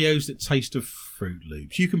 Oreos that taste of Fruit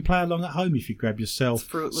Loops. You can play along at home if you grab yourself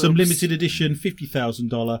Fruit some Loops. limited edition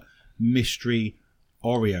 $50,000 mystery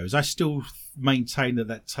Oreos. I still maintain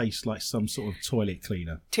that tastes like some sort of toilet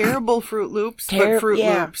cleaner. Terrible Fruit Loops, but Fruit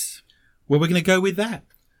Loops. Well, we're going to go with that.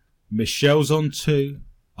 Michelle's on 2.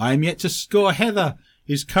 I am yet to score. Heather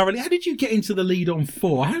is currently... How did you get into the lead on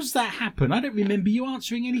 4? How does that happen? I don't remember you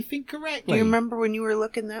answering anything correctly. Do you remember when you were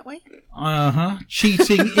looking that way?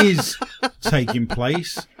 Cheating is taking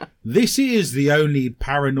place. This is the only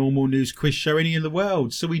paranormal news quiz show any in the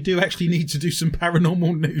world, so we do actually need to do some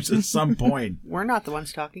paranormal news at some point. We're not the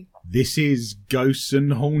ones talking. This is Ghosts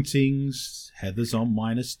and Hauntings. Heather's on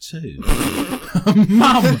 -2.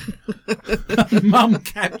 Mum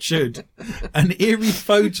captured an eerie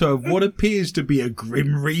photo of what appears to be a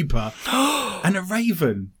Grim Reaper and a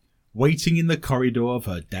raven waiting in the corridor of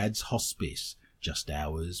her dad's hospice just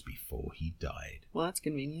hours before he died. Well, that's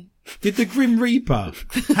convenient. Did the Grim Reaper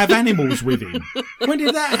have animals with him? When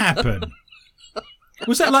did that happen?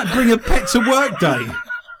 Was that like Bring a Pet to Work Day?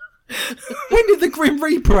 When did the Grim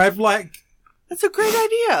Reaper have That's a great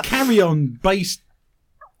idea. carry-on based...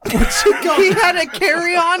 What's he got? He had a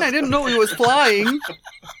carry-on? I didn't know he was flying.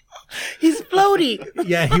 He's floaty.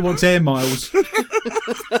 Yeah, he wants air miles.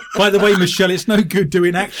 By the way, Michelle, it's no good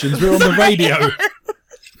doing actions. We're on the radio.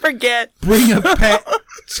 Forget. Bring a pet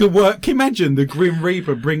to work. Can you imagine the Grim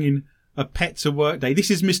Reaper bringing a pet to work day? This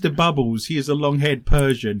is Mr. Bubbles. He is a long-haired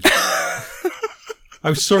Persian.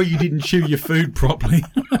 I'm sorry you didn't chew your food properly.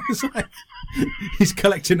 It's like, he's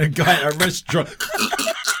collecting a guy at a restaurant.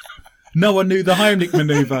 No one knew the Heimlich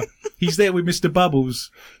maneuver. He's there with Mr.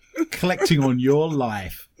 Bubbles, collecting on your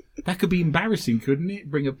life. That could be embarrassing, couldn't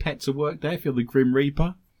it? Bring a pet to work day if you're the Grim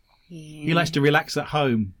Reaper. He likes to relax at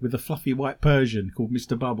home with a fluffy white Persian called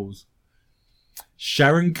Mr. Bubbles.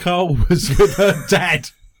 Sharon Cole was with her dad.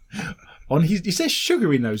 He says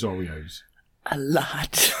sugar in those Oreos. A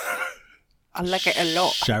lot. I like it a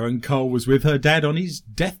lot. Sharon Cole was with her dad on his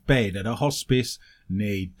deathbed at a hospice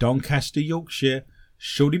near Doncaster, Yorkshire,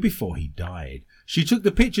 shortly before he died. She took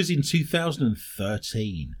the pictures in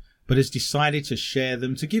 2013, but has decided to share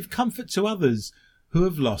them to give comfort to others who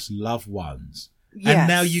have lost loved ones. Yes. And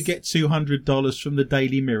now you get $200 from the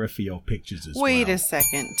Daily Mirror for your pictures as well. Wait a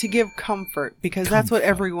second. To give comfort, because that's what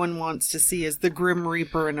everyone wants to see is the Grim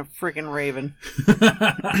Reaper and a friggin' raven.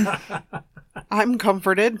 I'm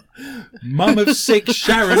comforted. Mum of 6,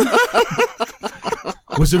 Sharon,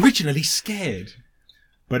 was originally scared,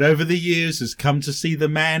 but over the years has come to see the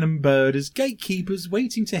man and bird as gatekeepers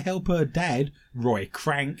waiting to help her dad, Roy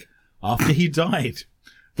Crank, after he died.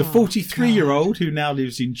 The 43-year-old, who now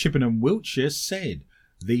lives in Chippenham, Wiltshire, said,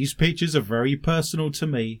 "These pictures are very personal to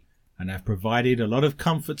me and have provided a lot of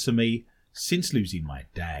comfort to me since losing my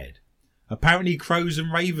dad. Apparently crows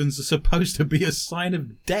and ravens are supposed to be a sign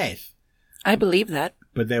of death. I believe that.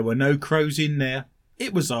 But there were no crows in there.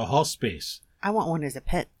 It was a hospice. I want one as a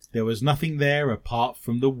pet. There was nothing there apart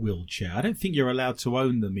from the wheelchair. I don't think you're allowed to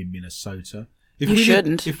own them in Minnesota. You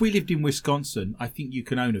shouldn't. If we lived in Wisconsin, I think you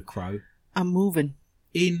can own a crow. I'm moving.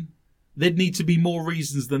 There'd need to be more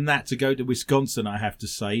reasons than that to go to Wisconsin, I have to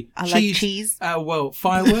say. I like cheese. Well,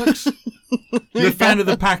 fireworks? You're a fan of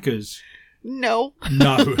the Packers? No.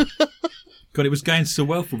 No. God, it was going so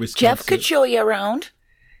well for Wisconsin. Jeff could show you around.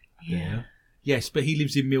 Yeah. Yes, but he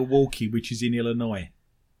lives in Milwaukee, which is in Illinois.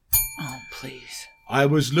 Oh, please. I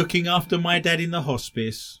was looking after my dad in the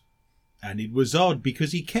hospice, and it was odd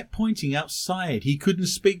because he kept pointing outside. He couldn't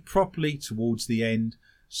speak properly towards the end,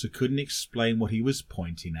 so couldn't explain what he was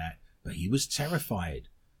pointing at, but he was terrified.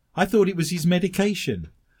 I thought it was his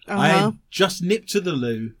medication. I had just nipped to the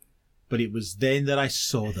loo, but it was then that I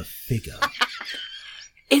saw the figure.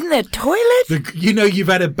 In the toilet? You know you've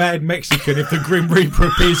had a bad Mexican if the Grim Reaper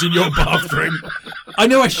appears in your bathroom. I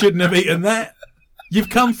know I shouldn't have eaten that. You've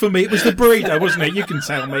come for me. It was the burrito, wasn't it? You can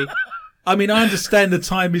tell me. I mean, I understand the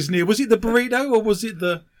time is near. Was it the burrito or was it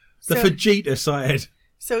the fajitas I had?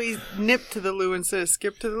 So he's nipped to the loo instead of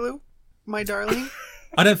skipped to the loo, my darling?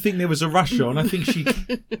 I don't think there was a rush on. I think she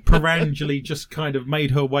perangely just kind of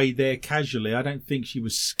made her way there casually. I don't think she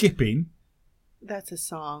was skipping. That's a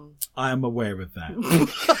song. I am aware of that.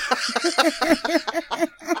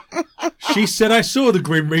 She said, I saw the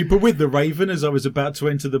Grim Reaper with the Raven as I was about to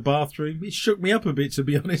enter the bathroom. It shook me up a bit, to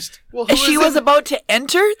be honest. Well, And she was about to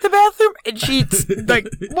enter the bathroom, and she's like,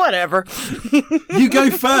 whatever. You go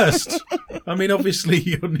first. I mean, obviously,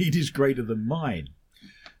 your need is greater than mine.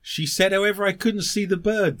 She said, however, I couldn't see the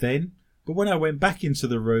bird then, but when I went back into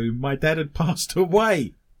the room, my dad had passed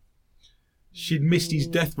away. She'd missed his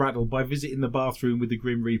death rattle by visiting the bathroom with the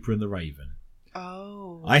Grim Reaper and the Raven.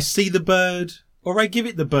 Oh. I see the bird, or I give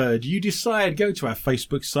it the bird. You decide. Go to our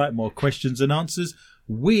Facebook site, More Questions and Answers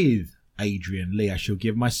with Adrian Lee. I shall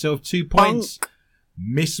give myself 2 points. Bunk.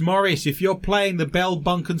 Miss Morris, if you're playing the Bell,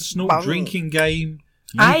 Bunk and Snort Bunk. drinking game,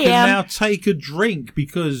 you I can am. now take a drink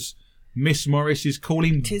because Miss Morris is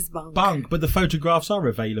calling Tis bunk. bunk. But the photographs are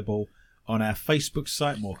available on our Facebook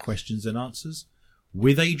site, More Questions and Answers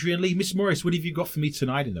with Adrian Lee. Miss Morris, what have you got for me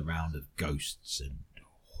tonight in the round of ghosts and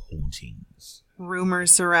hauntings?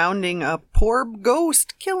 Rumors surrounding a poor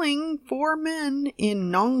ghost killing 4 men in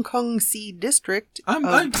Nong Kong Si district of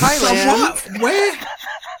Thailand. Where?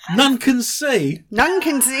 None can see. None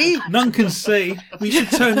can see. None can see. We should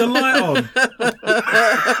turn the light on.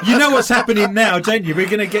 You know what's happening now, don't you? We're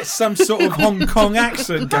going to get some sort of Hong Kong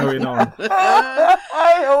accent going on.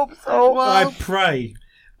 I hope so. I pray.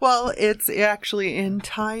 Well, it's actually in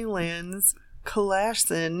Thailand's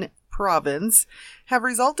Kalasin province, have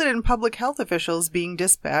resulted in public health officials being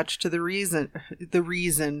dispatched to the reason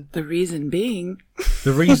being. The reason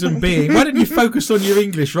being, why don't you focus on your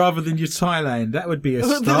English rather than your Thailand? That would be a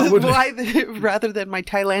start, wouldn't it? Rather than my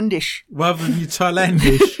Thailandish. Rather than your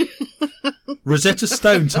Thailandish. Rosetta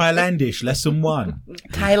Stone, Thailandish, lesson 1.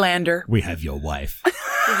 Thailander. We have your wife.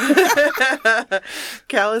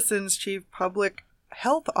 Kalasin's chief public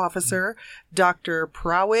health officer, Dr.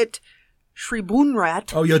 Prawit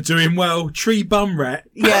Shribunrat. Oh, you're doing well. Tree bum rat.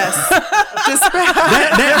 Yes.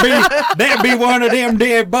 That'd be one of them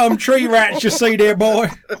dear bum tree rats you see there, boy.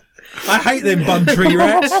 I hate them bum tree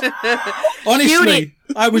rats. Honestly,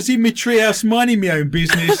 I was in my treehouse minding my own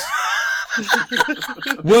business.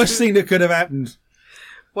 Worst thing that could have happened.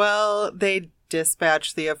 Well, they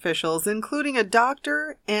dispatched the officials, including a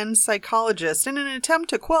doctor and psychologist, in an attempt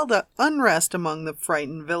to quell the unrest among the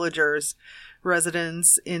frightened villagers.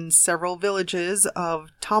 Residents in several villages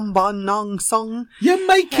of Tamban Nong Song. You're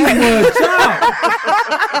making words up.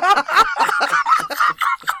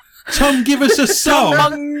 Tom, give us a song.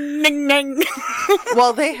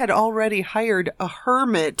 Well, they had already hired a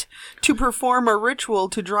hermit to perform a ritual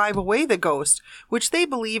to drive away the ghost, which they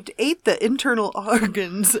believed ate the internal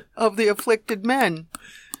organs of the afflicted men.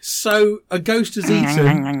 So a ghost has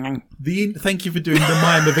eaten. Thank you for doing the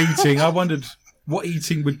mime of eating. I wondered what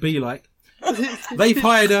eating would be like. They've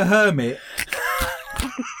hired a hermit.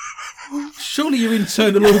 Surely your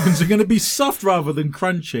internal organs are going to be soft rather than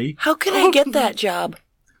crunchy. How can I get that job?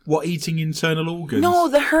 What, eating internal organs? No,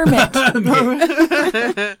 the hermit.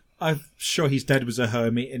 I'm sure his dad was a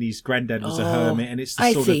hermit and his granddad was a hermit, and it's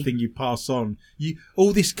the sort of thing you pass on.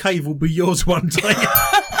 All this cave will be yours one day.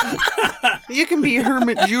 You can be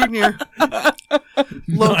Hermit Jr.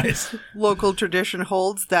 Nice. Local tradition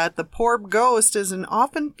holds that the poor ghost is an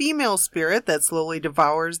often female spirit that slowly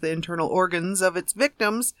devours the internal organs of its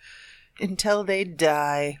victims until they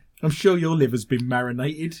die. I'm sure your liver's been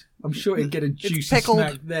marinated. I'm sure it'd get a juicy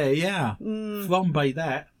snack there. Yeah. Flambe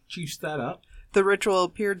that. Juice that up. The ritual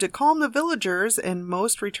appeared to calm the villagers, and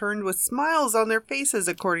most returned with smiles on their faces,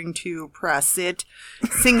 according to Prasit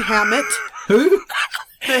Singhamit. Who?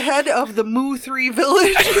 The head of the Mu 3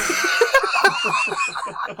 village.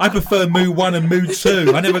 I prefer Mu 1 and Mu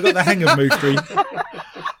 2. I never got the hang of Mu 3.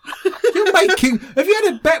 Have you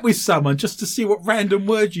had a bet with someone just to see what random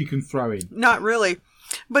words you can throw in? Not really.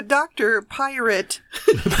 But Dr. Pirate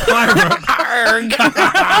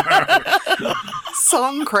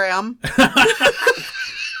Songkram.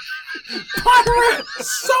 Pirate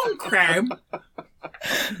Songkram?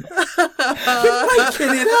 You're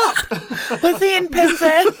making it up. Was he in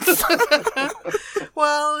Penzance?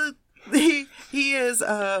 Well, he is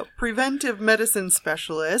a preventive medicine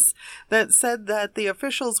specialist that said that the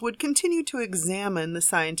officials would continue to examine the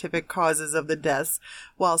scientific causes of the deaths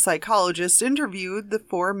while psychologists interviewed the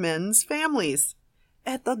 4 men's families.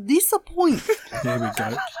 At this point, There we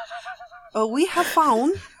go. we have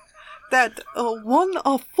found that one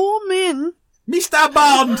of 4 men, Mr.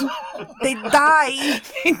 Bond! they die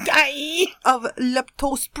of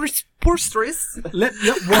leptospirosis.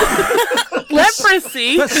 What?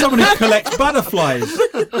 Leprosy? That's someone who collects butterflies.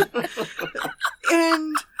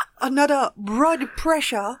 And another blood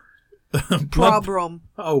pressure problem.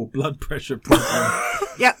 Oh, blood pressure problem.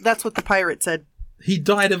 Yeah, that's what the pirate said. He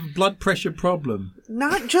died of blood pressure problem.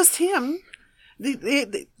 Not just him.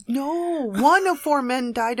 No, one of 4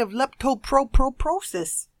 men died of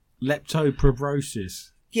leptospirosis.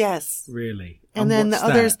 Leptospirosis. Yes. Really? And then the what's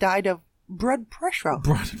others that? died of blood pressure.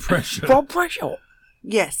 Blood pressure. Blood pressure.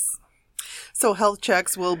 Yes. So health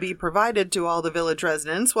checks will be provided to all the village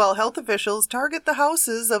residents, while health officials target the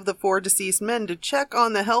houses of the 4 deceased men to check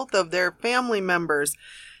on the health of their family members.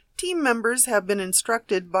 Team members have been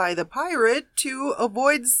instructed by the pirate to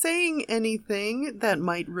avoid saying anything that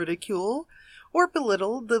might ridicule or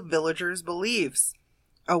belittle the villagers' beliefs.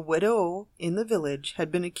 A widow in the village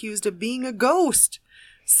had been accused of being a ghost,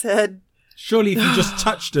 said... Surely if you just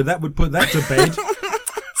touched her, that would put that to bed.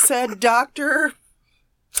 Said Dr.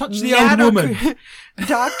 Touch the old woman.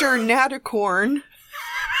 Dr. Natacorn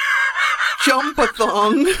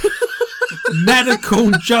Jumpathon.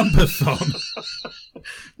 Natacorn Jumpathon.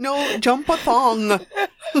 No, Jumpathon.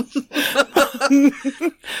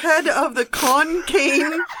 Head of the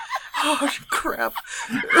Concane. Oh, crap.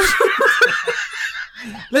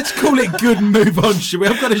 Let's call it good and move on, shall we?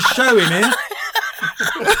 I've got a show in here.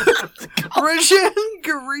 Rajan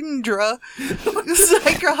Garindra.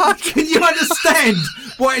 Can you understand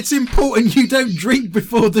why it's important you don't drink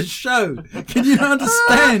before the show? Can you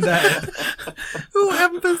understand that? Who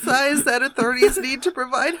emphasized that authorities need to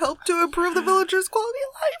provide help to improve the villagers' quality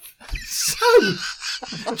of life.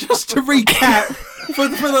 So, just to recap, for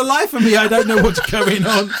the life of me, I don't know what's going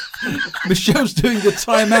on. Michelle's doing the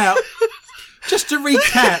timeout. Just to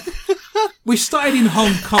recap, we started in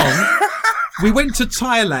Hong Kong. We went to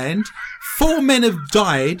Thailand. 4 men have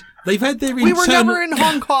died. They've had their We were never in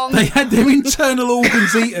Hong Kong. They had their internal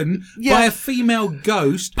organs eaten by a female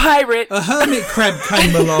ghost. Pirate. A hermit crab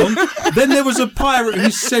came along. Then there was a pirate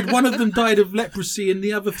who said one of them died of leprosy and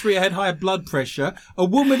the other 3 had high blood pressure. A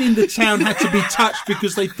woman in the town had to be touched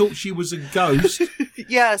because they thought she was a ghost.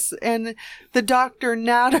 Yes, and the Dr.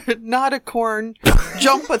 Natacorn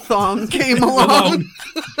Jumpathon came along.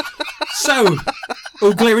 So,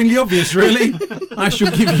 all glaringly obvious, really. I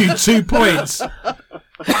shall give you 2 points.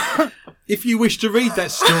 If you wish to read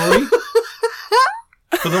that story,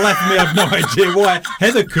 for the life of me, I've no idea why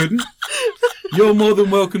Heather couldn't. You're more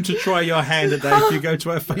than welcome to try your hand at that if you go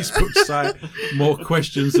to our Facebook site. More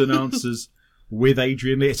questions and answers with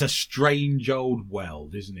Adrian Lee. It's a strange old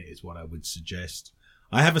world, isn't it? Is what I would suggest.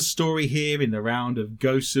 I have a story here in the round of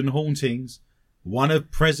ghosts and hauntings. One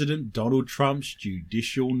of President Donald Trump's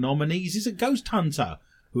judicial nominees is a ghost hunter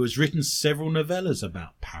who has written several novellas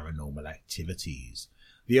about paranormal activities.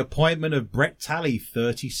 The appointment of Brett Talley,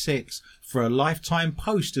 36, for a lifetime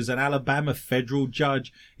post as an Alabama federal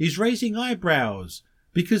judge is raising eyebrows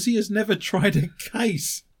because he has never tried a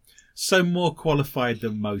case. So more qualified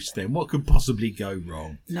than most then. What could possibly go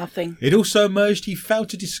wrong? Nothing. It also emerged he failed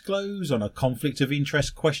to disclose on a conflict of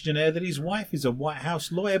interest questionnaire that his wife is a White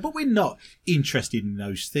House lawyer, but we're not interested in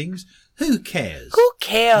those things. Who cares? Who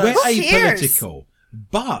cares? We're Who cares? apolitical.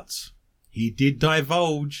 But he did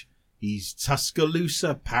divulge his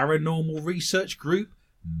Tuscaloosa Paranormal Research Group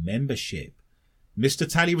membership.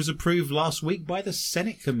 Mr. Talley was approved last week by the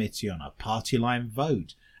Senate Committee on a party line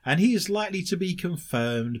vote, and he is likely to be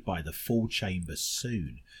confirmed by the full chamber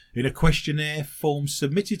soon. In a questionnaire form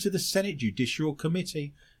submitted to the Senate Judicial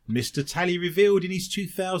Committee, Mr. Talley revealed in his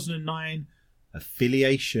 2009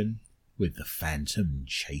 affiliation with the Phantom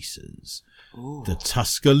Chasers. Ooh. The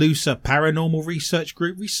Tuscaloosa Paranormal Research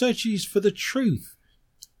Group researches for the truth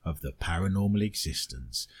of the paranormal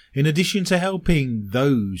existence, in addition to helping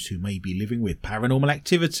those who may be living with paranormal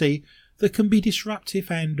activity that can be disruptive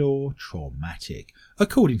and or traumatic,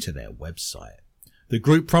 according to their website. The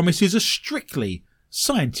group promises a strictly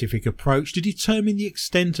scientific approach to determine the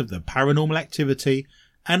extent of the paranormal activity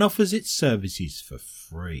and offers its services for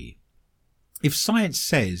free. If science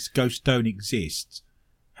says ghosts don't exist,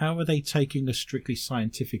 how are they taking a strictly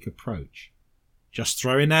scientific approach? Just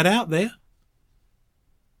throwing that out there.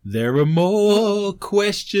 There are more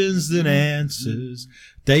questions than answers.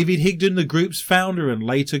 David Higdon, the group's founder and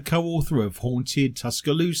later co-author of Haunted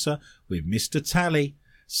Tuscaloosa with Mr. Talley,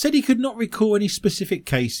 said he could not recall any specific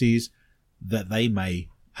cases that they may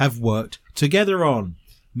have worked together on.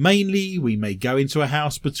 Mainly, we may go into a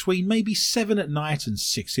house between maybe 7 at night and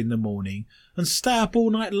 6 in the morning and stay up all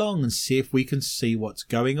night long and see if we can see what's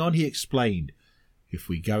going on, he explained. If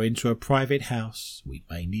we go into a private house, we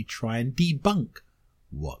mainly try and debunk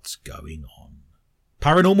what's going on.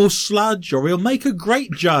 Paranormal sludge, or he'll make a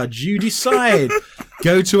great judge. You decide.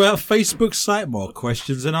 Go to our Facebook site, more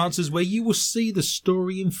questions and answers, where you will see the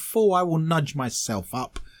story in full. I will nudge myself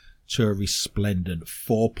up to a resplendent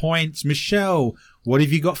 4 points. Michelle, what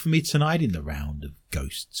have you got for me tonight in the round of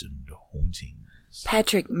ghosts and hauntings?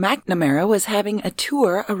 Patrick McNamara was having a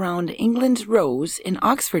tour around England's Rows in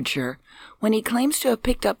Oxfordshire when he claims to have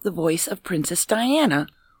picked up the voice of Princess Diana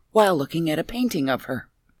while looking at a painting of her.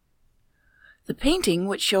 The painting,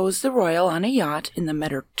 which shows the royal on a yacht in the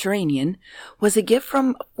Mediterranean, was a gift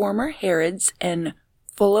from former Harrods and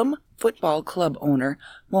Fulham Football Club owner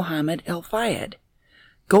Mohammed El Fayed.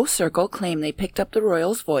 Ghost Circle claim they picked up the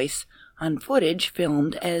royal's voice on footage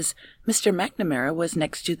filmed as Mr. McNamara was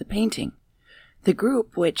next to the painting. The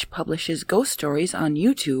group, which publishes ghost stories on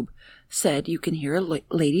YouTube, said you can hear a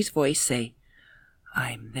lady's voice say,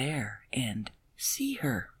 "I'm there," and "see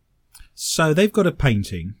her." So they've got a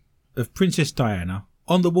painting of Princess Diana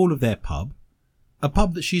on the wall of their pub, a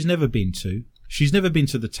pub that she's never been to. She's never been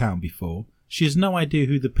to the town before. She has no idea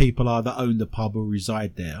who the people are that own the pub or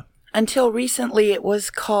reside there. Until recently, it was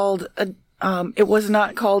called. It was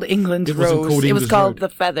not called England's It wasn't Rose. called It was England's called Road. The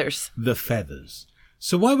Feathers. The Feathers.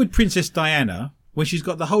 So why would Princess Diana, when she's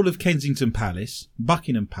got the whole of Kensington Palace,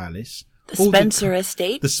 Buckingham Palace, The all Spencer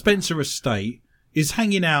Estate. the Spencer Estate, is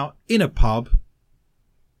hanging out in a pub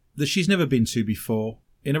that she's never been to before,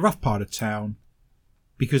 in a rough part of town,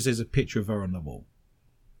 because there's a picture of her on the wall?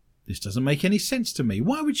 This doesn't make any sense to me.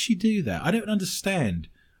 Why would she do that? I don't understand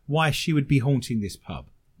why she would be haunting this pub.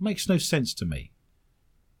 Makes no sense to me.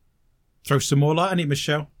 Throw some more light on it,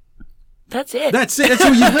 Michelle. That's it. That's it. That's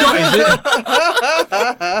all you've got, is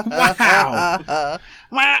it?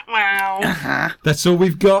 Wow. Wow. That's all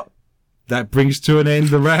we've got. That brings to an end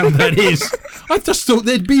the round. That is. I just thought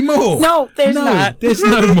there'd be more. No, there's not. There's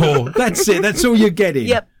no more. That's it. That's all you're getting.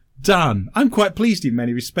 Yep. Done. I'm quite pleased in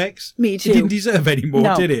many respects. Me too. It didn't deserve any more,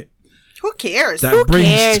 No. did it? Who cares? That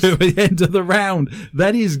brings to the end of the round.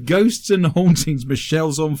 That is Ghosts and Hauntings.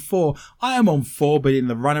 Michelle's on 4. I am on 4, but in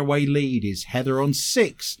the runaway lead is Heather on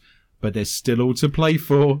 6. But there's still all to play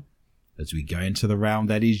for. As we go into the round,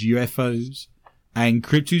 that is UFOs and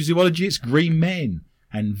cryptozoology. It's green men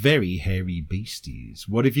and very hairy beasties.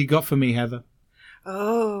 What have you got for me, Heather?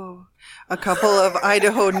 Oh, a couple of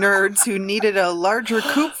Idaho nerds who needed a larger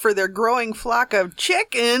coop for their growing flock of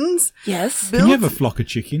chickens Yes. Can you have a flock of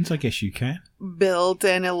chickens? I guess you can. built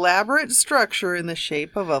an elaborate structure in the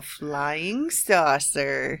shape of a flying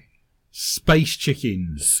saucer. Space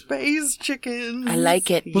chickens. Space chickens. I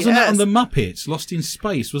like it. Wasn't that on Yes. the Muppets? Lost in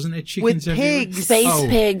Space? Wasn't there chickens With everywhere? pigs. Space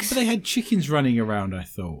pigs. But they had chickens running around, I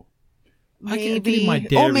thought. I get a bit Maybe. in my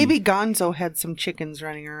dairy. Maybe Gonzo had some chickens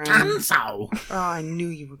running around. Gonzo! Oh, I knew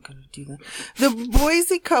you were going to do that. The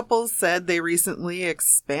Boise couple said they recently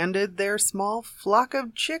expanded their small flock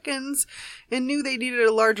of chickens and knew they needed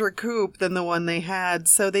a larger coop than the one they had,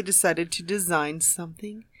 so they decided to design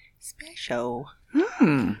something special.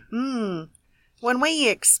 When we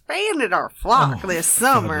expanded our flock this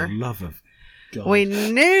summer, For the love of God. we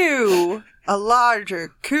knew a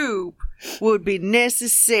larger coop would be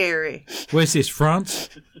necessary. Where's this, France?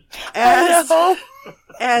 As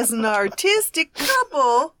an artistic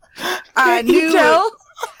couple, I You knew tell?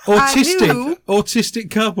 Autistic.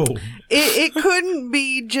 Autistic couple. it couldn't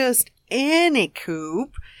be just any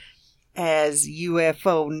coop. As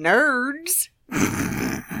UFO nerds,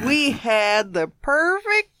 we had the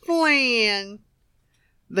perfect plan.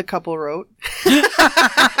 The couple wrote.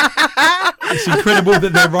 It's incredible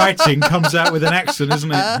that their writing comes out with an accent,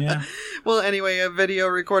 isn't it? Yeah. Well, anyway, a video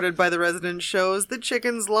recorded by the residents shows the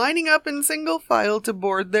chickens lining up in single file to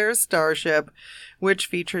board their starship, which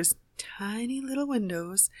features tiny little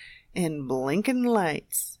windows and blinking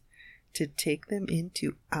lights to take them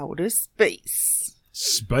into outer space.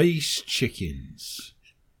 Space chickens.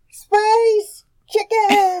 Space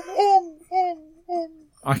chicken!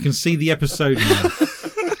 I can see the episode now.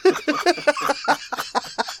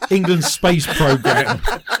 England's space program.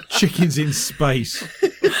 Chickens in space.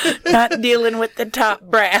 Not dealing with the top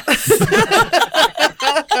brass.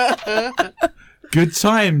 Good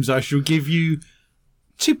times. I shall give you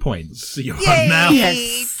 2 points. You are Yay! now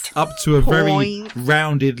Yes. up to a very Point.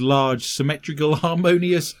 rounded, large, symmetrical,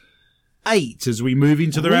 harmonious 8 as we move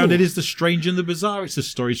into the round. It is the strange and the bizarre. It's the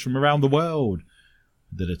stories from around the world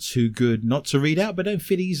that are too good not to read out but don't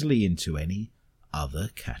fit easily into any other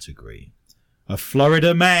category. A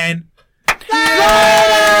Florida man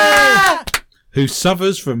who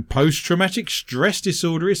suffers from post-traumatic stress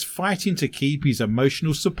disorder is fighting to keep his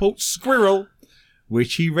emotional support squirrel,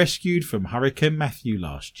 which he rescued from Hurricane Matthew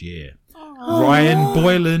last year. Ryan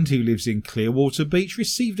Boyland, who lives in Clearwater Beach,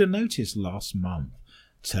 received a notice last month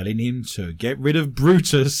telling him to get rid of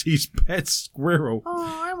Brutus, his pet squirrel,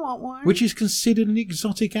 Oh, I want one. which is considered an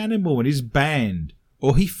exotic animal and is banned,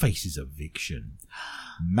 or he faces eviction.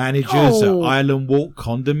 Managers at Island Walk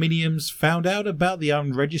condominiums found out about the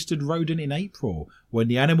unregistered rodent in April when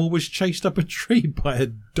the animal was chased up a tree by a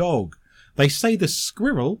dog. They say the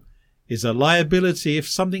squirrel is a liability if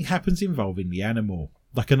something happens involving the animal,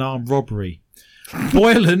 like an armed robbery.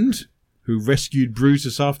 Boyland, who rescued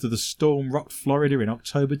Brutus after the storm rocked Florida in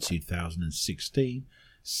October 2016,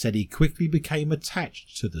 said he quickly became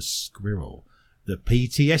attached to the squirrel. The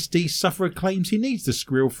PTSD sufferer claims he needs the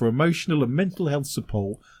squirrel for emotional and mental health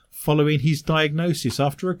support following his diagnosis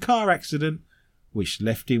after a car accident which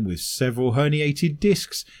left him with several herniated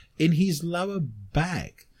discs in his lower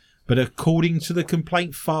back. But according to the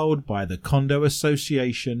complaint filed by the Condo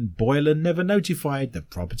Association, Boylan never notified the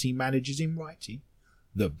property managers in writing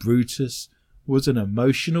that Brutus was an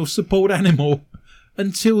emotional support animal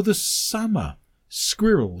until the summer.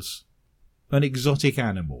 Squirrels, an exotic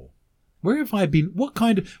animal. Where have I been?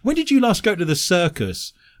 When did you last go to the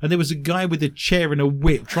circus and there was a guy with a chair and a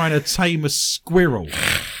whip trying to tame a squirrel?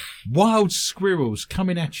 Wild squirrels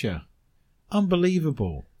coming at you.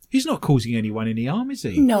 Unbelievable. He's not causing anyone any harm, is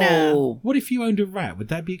he? No. What if you owned a rat? Would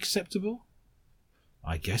that be acceptable?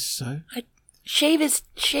 I guess so. Shave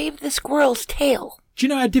the squirrel's tail. Do you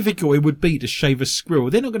know how difficult it would be to shave a squirrel?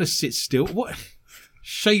 They're not going to sit still. What?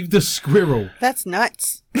 Shave the squirrel. That's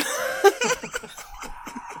nuts.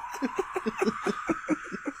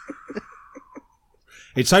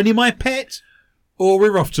 It's only my pet, or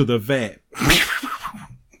we're off to the vet.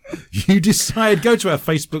 You decide. Go to our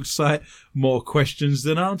Facebook site, More Questions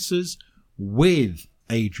Than Answers, with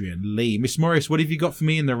Adrian Lee. Miss Morris, what have you got for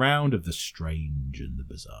me in the round of the strange and the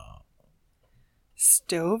bizarre?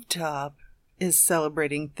 Stovetop is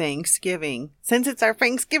celebrating Thanksgiving, since it's our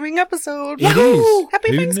Thanksgiving episode. It is.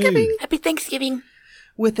 Happy Who Thanksgiving! knew? Happy Thanksgiving.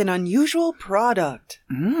 With an unusual product.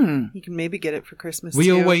 Mm. You can maybe get it for Christmas We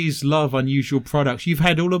too. always love unusual products. You've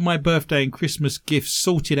had all of my birthday and Christmas gifts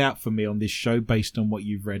sorted out for me on this show based on what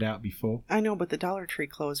you've read out before. I know, but the Dollar Tree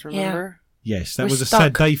closed, remember? Yes, that We're was a stuck.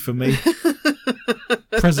 sad day for me.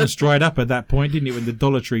 Presents dried up at that point, didn't it, when the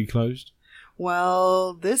Dollar Tree closed?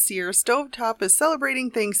 Well, this year, Stovetop is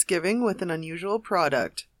celebrating Thanksgiving with an unusual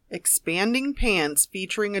product. Expanding pants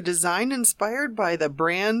featuring a design inspired by the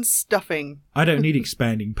brand stuffing. I don't need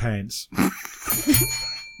expanding pants.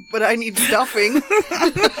 But I need stuffing.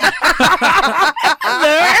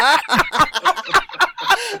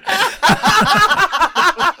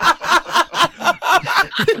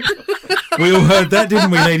 We all heard that, didn't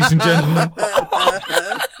we, ladies and gentlemen?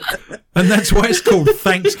 And that's why it's called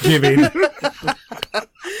Thanksgiving.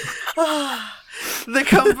 The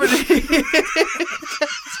company...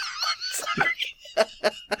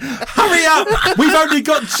 Hurry up! We've only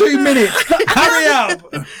got 2 minutes. Hurry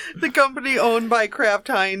up! The company owned by Kraft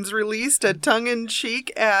Heinz released a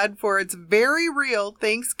tongue-in-cheek ad for its very real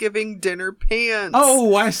Thanksgiving dinner pants.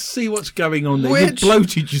 Oh, I see what's going on there. Which- You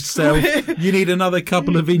bloated yourself. You need another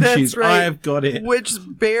couple of inches. That's right. I've got it. Which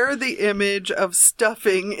bear the image of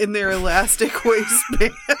stuffing in their elastic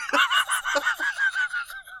waistband.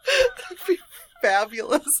 That'd be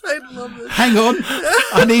fabulous. I love this. Hang on.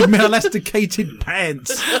 I need my elasticated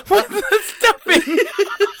pants. Stuffing.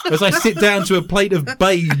 As I sit down to a plate of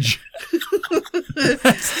beige.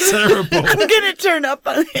 That's terrible. I'm gonna turn up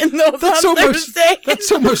in those That's on almost, Thursday.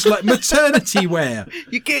 that's almost like maternity wear.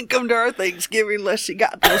 You can't come to our Thanksgiving unless you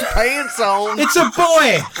got those pants on. It's a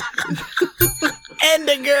boy. And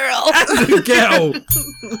a girl. The girl.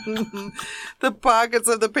 The pockets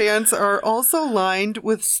of the pants are also lined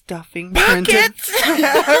with stuffing printed. Pockets.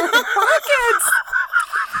 Pockets.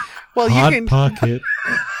 Well, Hot pocket.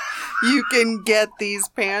 you can get these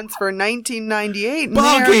pants for $19.98.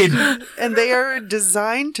 Bargain. And they are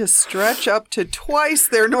designed to stretch up to twice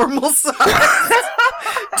their normal size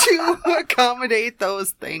to accommodate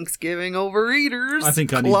those Thanksgiving overeaters. I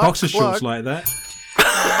think I need Cluck, boxer cluck. shorts like that.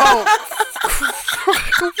 Oh,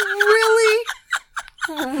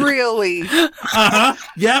 really? Really? Uh-huh.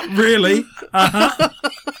 Yeah, really. Uh-huh.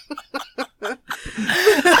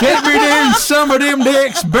 Get rid of some of them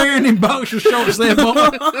dicks bearing in boxer shorts there, boy.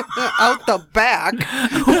 Out the back.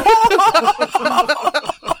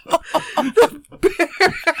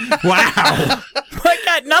 Wow. I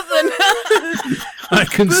got nothing. I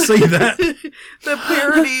can see that. The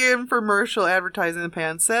parody infomercial advertising the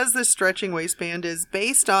pants says the stretching waistband is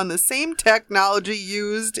based on the same technology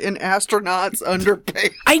used in astronauts'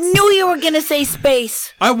 underpants. I knew you were gonna say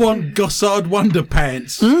space. I want Gossard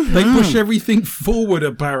Wonderpants. They push everything forward,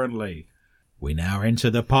 apparently. We now enter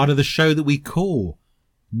the part of the show that we call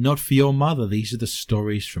Not For Your Mother. These are the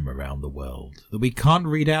stories from around the world that we can't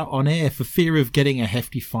read out on air for fear of getting a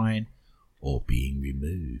hefty fine or being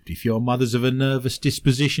removed. If your mother's of a nervous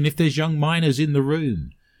disposition, if there's young minors in the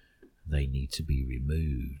room, they need to be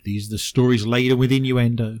removed. These are the stories laden with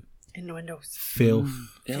innuendo, Innuendos. filth,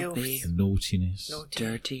 Filthy. and naughtiness.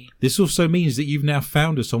 Dirty. This also means that you've now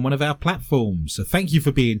found us on one of our platforms, so thank you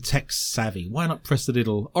for being tech savvy. Why not press the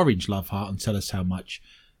little orange love heart and tell us how much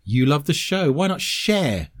you love the show? Why not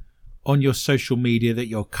share on your social media that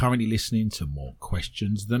you're currently listening to More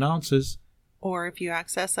Questions Than Answers? Or if you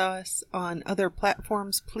access us on other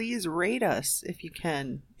platforms, please rate us if you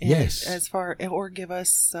can. And Yes. or give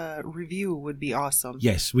us a review would be awesome.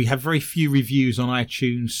 Yes, we have very few reviews on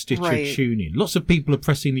iTunes, Stitcher, Right. TuneIn. Lots of people are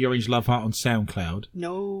pressing the orange love heart on SoundCloud.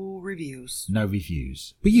 No reviews. No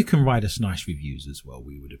reviews. But you can write us nice reviews as well.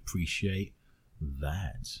 We would appreciate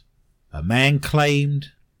that. A man claimed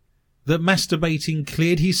that masturbating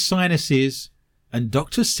cleared his sinuses, and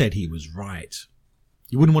doctors said he was right.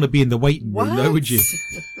 You wouldn't want to be in the waiting room, though, would you?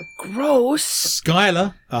 Gross.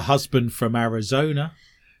 Skylar, a husband from Arizona,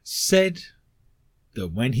 said that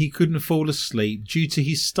when he couldn't fall asleep due to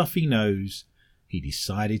his stuffy nose, he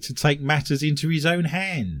decided to take matters into his own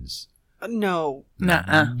hands. No,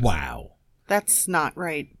 Nuh-uh. Wow. that's not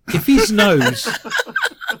right. If his nose...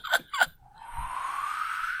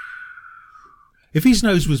 If his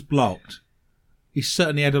nose was blocked, he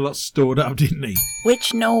certainly had a lot stored up, didn't he?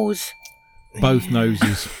 Which nose? Both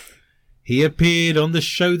noses. He appeared on the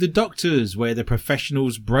show The Doctors, where the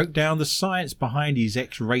professionals broke down the science behind his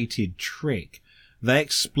X-rated trick. They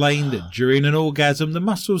explained that during an orgasm, the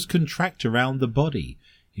muscles contract around the body,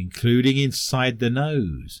 including inside the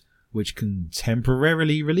nose, which can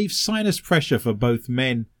temporarily relieve sinus pressure for both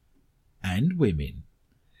men and women.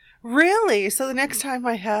 Really? So the next time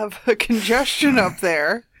I have a congestion up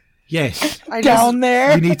there, Yes. I Down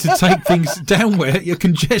there? You need to take things down where your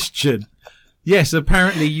congestion. Yes,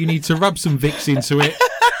 apparently you need to rub some Vicks into it.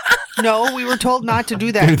 No, we were told not to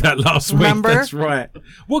do that. Do that last week. Remember? That's right.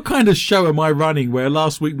 What kind of show am I running where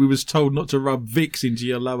last week we was told not to rub Vicks into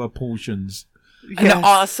your lower portions? An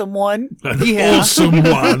awesome one. An Yeah. awesome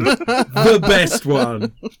one. The best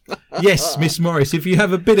one. Yes, Miss Morris, if you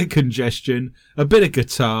have a bit of congestion, a bit of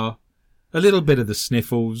guitar, a little bit of the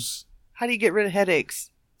sniffles, How do you get rid of headaches?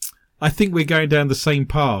 I think we're going down the same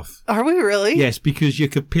path. Are we really? Yes, because your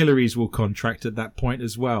capillaries will contract at that point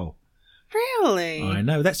as well. Really? I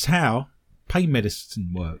know. That's how pain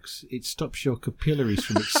medicine works. It stops your capillaries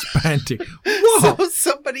from expanding. What? So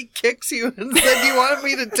somebody kicks you and said, "You want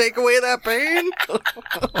me to take away that pain?"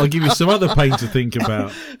 I'll give you some other pain to think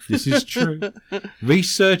about. This is true.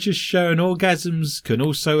 Research has shown orgasms can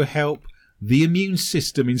also help the immune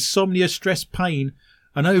system, insomnia, stress, pain,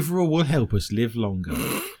 and overall will help us live longer.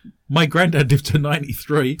 My granddad lived to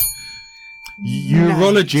 93.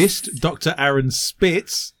 Urologist Dr. Aaron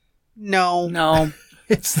Spitz. No. No.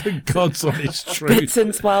 It's the God's honest truth. Bits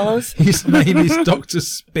and swallows? His name is Dr.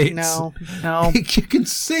 Spitz. No. No. You can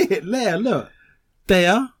see it there, look.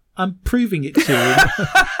 There, I'm proving it to him.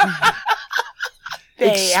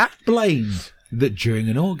 There. Explained that during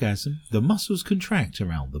an orgasm, the muscles contract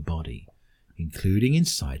around the body, including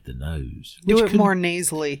inside the nose. Do which it can- more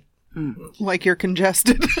nasally. Like you're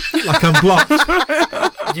congested. Like I'm blocked.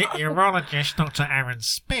 Urologist Dr. Aaron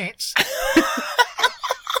Spitz.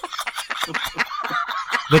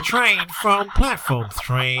 The train from platform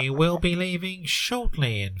 3 will be leaving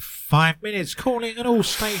shortly in 5 minutes, calling at all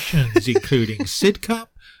stations, including Sidcup,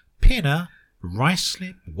 Pinner,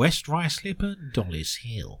 Ruislip, West Ruislip, and Dollis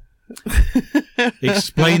Hill.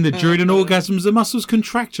 Explained that during an orgasm, the muscles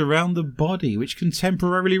contract around the body, which can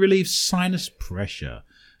temporarily relieve sinus pressure.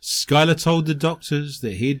 Skylar told the doctors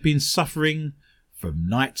that he had been suffering from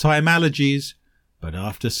nighttime allergies, but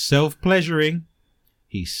after self-pleasuring,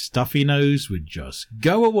 his stuffy nose would just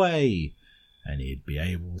go away and he'd be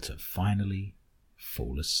able to finally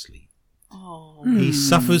fall asleep. Oh. He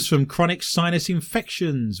suffers from chronic sinus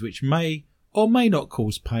infections, which may or may not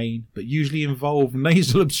cause pain, but usually involve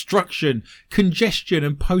nasal obstruction, congestion,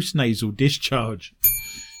 and postnasal discharge.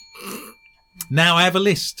 Now I have a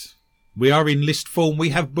list. We are in list form. We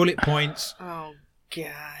have bullet points. Oh,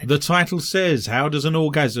 God. The title says, "How does an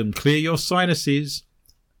orgasm clear your sinuses?"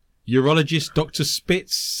 Urologist Dr.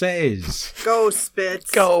 Spitz says, Go,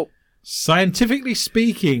 Spitz. Go. "Scientifically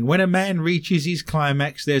speaking, when a man reaches his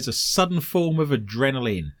climax, there's a sudden form of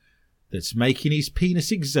adrenaline that's making his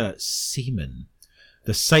penis exert semen.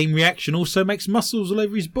 The same reaction also makes muscles all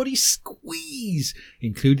over his body squeeze,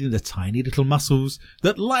 including the tiny little muscles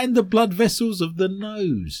that line the blood vessels of the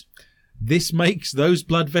nose. This makes those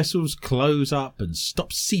blood vessels close up and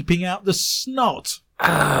stop seeping out the snot."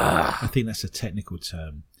 I think that's a technical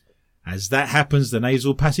term. "As that happens, the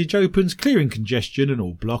nasal passage opens, clearing congestion and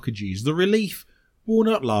all blockages. The relief will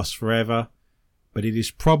not last forever, but it is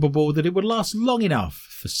probable that it would last long enough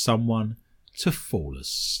for someone to fall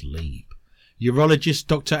asleep." Urologist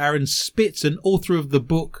Dr. Aaron Spitz, and author of the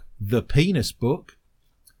book, The Penis Book.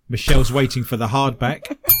 Michelle's waiting for the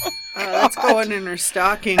hardback. That's going in her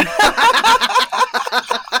stocking.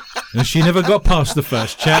 And she never got past the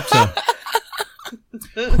first chapter.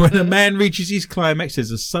 When a man reaches his climax,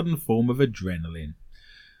 there's a sudden form of adrenaline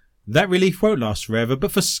That relief won't last forever,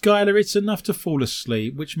 but for Skylar it's enough to fall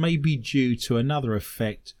asleep, which may be due to another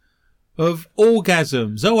effect of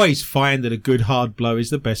orgasms. Always find that a good hard blow is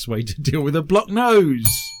the best way to deal with a blocked nose.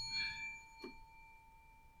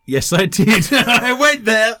 Yes, I did. I went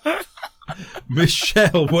there.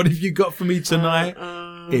 Michelle, what have you got for me tonight?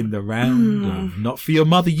 In the round of Not For Your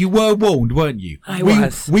Mother. You were warned, weren't you? I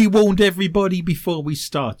was. We warned everybody before we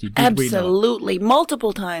started, did we not? Absolutely.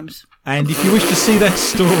 Multiple times. And if you wish to see that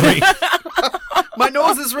story, My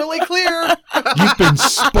nose is really clear. you've been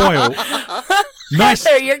spoiled. Nice,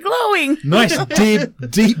 There, you're glowing. nice,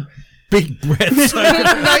 deep, big breaths.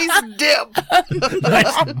 Nice dip.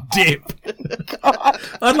 Nice dip.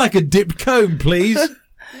 I'd like a dip cone, please.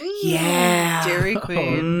 Yeah. Dairy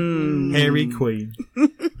Queen. Hairy Queen.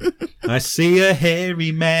 I see a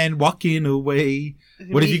hairy man walking away.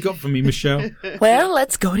 What have you got for me, Michelle? Well,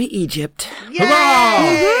 let's go to Egypt.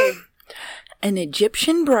 Yay! An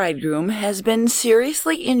Egyptian bridegroom has been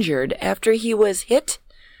seriously injured after he was hit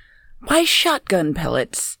by shotgun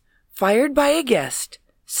pellets fired by a guest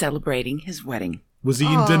celebrating his wedding. Was he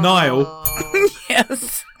in denial? Oh.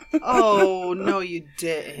 Yes. Oh, no, you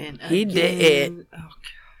didn't. He did Again. it. Oh,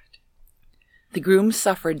 The groom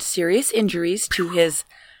suffered serious injuries to his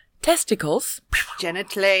testicles.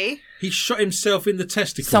 genitally. He shot himself in the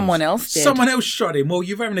testicles. Someone else did. Someone else shot him. Well,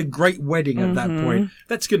 you're having a great wedding at that point.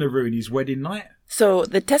 That's going to ruin his wedding night. So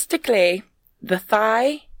the testiclay, the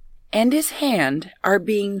thigh, and his hand are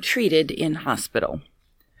being treated in hospital.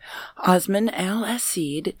 Osman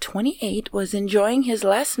Al-Assid, 28, was enjoying his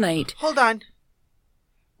last night. Hold on.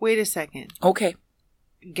 Wait a second. Okay.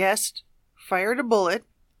 Guest fired a bullet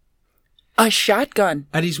A shotgun.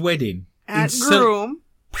 At his wedding. at In groom.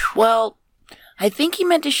 Well, I think he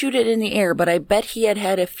meant to shoot it in the air, but I bet he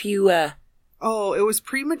had a few, Oh, it was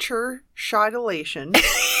premature shotulation.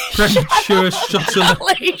 Premature shot.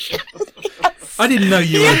 I didn't know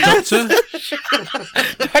you were a doctor.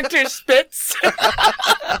 Dr. Spitz.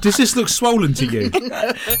 Does this look swollen to you?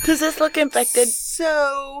 Does this look infected?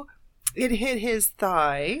 So, it hit his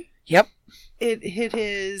thigh. Yep. It hit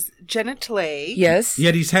his genitally. Yes. He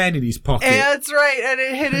had his hand in his pocket. That's right, and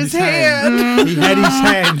it hit his hand. He had his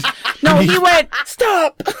hand. No, and he went,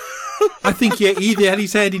 stop. I think he either had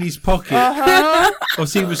his hand in his pocket or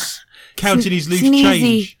he was counting his loose Sneezy.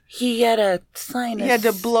 change. He had a sinus. He had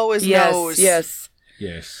to blow his nose. Yes.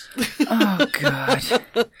 Yes. Oh, God.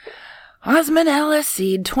 Osman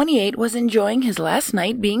Al-Assid, 28, was enjoying his last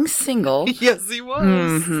night being single Yes, he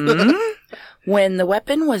was. when the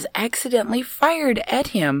weapon was accidentally fired at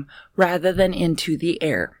him rather than into the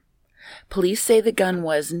air. Police say the gun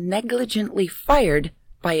was negligently fired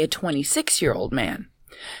by a 26-year-old man.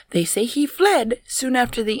 They say he fled soon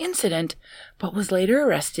after the incident, but was later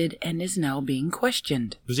arrested and is now being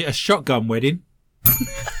questioned. Was it a shotgun wedding?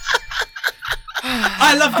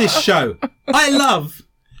 I love this show. I love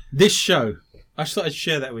this show. I just thought I'd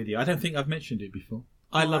share that with you. I don't think I've mentioned it before.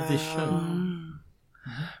 I love this show.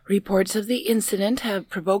 Reports of the incident have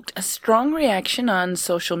provoked a strong reaction on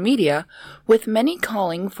social media, with many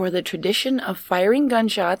calling for the tradition of firing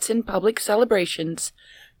gunshots in public celebrations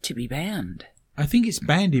to be banned. I think it's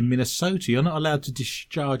banned in Minnesota. You're not allowed to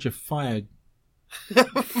discharge a fire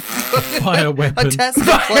weapon. A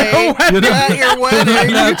testiclay You're not, at your you're not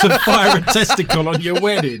wedding. allowed to fire a testicle on your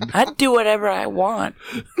wedding. I'd do whatever I want.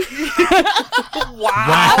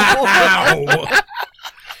 Wow.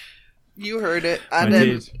 You heard it. I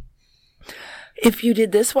didn't. did. If you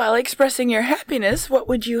did this while expressing your happiness, what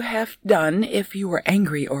would you have done if you were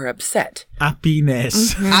angry or upset?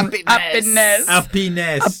 Happiness. Happiness.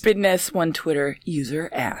 Happiness. Happiness, one Twitter user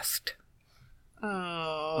asked.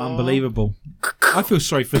 Oh. Unbelievable. I feel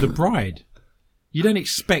sorry for the bride. You don't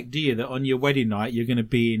expect, do you, that on your wedding night you're going to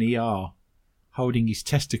be in ER holding his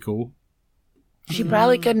testicle. She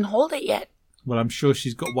probably couldn't hold it yet. Well, I'm sure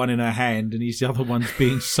she's got one in her hand and the other one's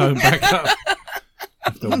being sewn back up.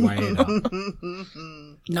 Have to weigh it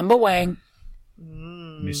up. Number Wang.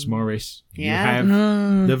 Miss Morris, Yeah. you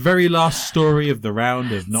have the very last story of the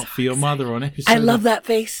round of Not For Your Mother on episode I love that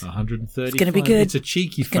face. 135. It's gonna be good. It's a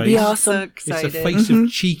cheeky It's face. going to be So awesome. It's a excited. face of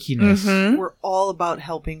cheekiness. We're all about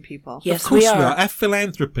helping people. Yes, Of course we are. Our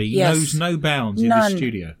philanthropy Yes. knows no bounds in None. the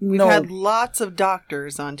studio. We've No. had lots of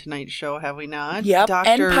doctors on tonight's show, have we not? Yep,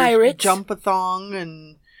 and Dr. pirates. Jumpathong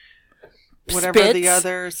and whatever Spitz. the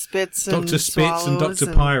other Spitz and Dr. Spitz and Swallows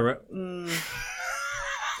Dr. Pirate.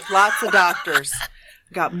 Lots of doctors.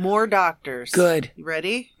 Got more doctors. Good. You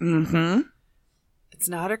ready? Mm-hmm. It's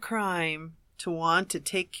not a crime to want to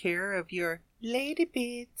take care of your lady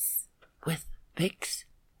bits. With Vicks.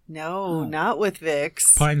 No, not with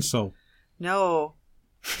Vicks. Pine Sol. No.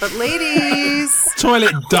 But ladies,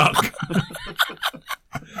 Toilet duck.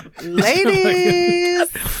 ladies,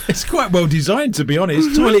 It's quite well designed, to be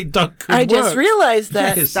honest. Toilet duck could I just work. realized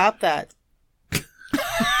that. Yes. stop that.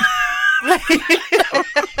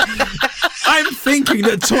 I'm thinking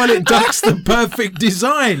that toilet duck's the perfect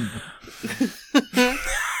design.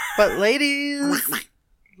 But ladies,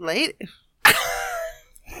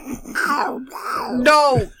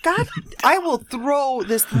 no, God, I will throw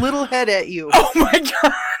this little head at you. Oh my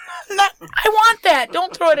god. I want that.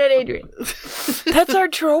 Don't throw it at Adrian. That's our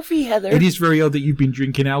trophy, Heather. It is very odd that you've been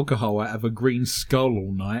drinking alcohol out of a green skull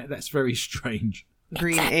all night. That's very strange.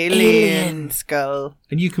 Green an alien alien. skull.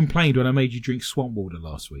 And you complained when I made you drink swamp water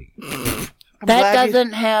last week. I'm That glad you-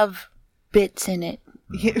 doesn't have bits in it.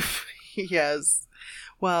 Yes.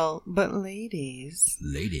 Well, but ladies,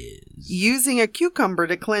 Ladies. using a cucumber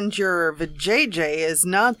to cleanse your vajayjay is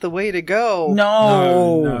not the way to go.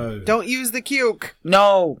 No. No. Don't use the cuke.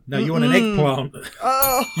 No. No, you want an eggplant.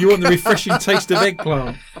 Oh. You want the refreshing taste of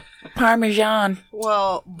eggplant. Parmesan.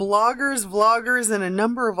 Well, bloggers, vloggers, and a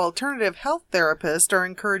number of alternative health therapists are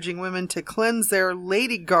encouraging women to cleanse their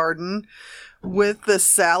lady garden with the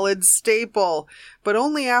salad staple, but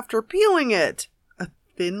only after peeling it. A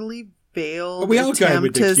thinly veiled We are going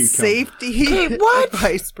with attempt the to cucumber. safety Okay, what?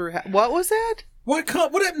 advice. Perhaps. What was that? What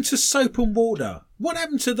happened to soap and water? What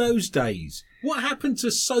happened to those days? What happened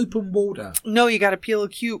to soap and water? No, you got to peel a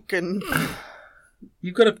cuke and.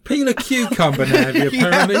 You've got to peel a cucumber now, have you,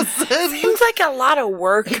 apparently? Yes. Seems like a lot of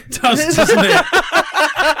work. It does, doesn't it?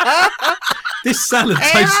 This salad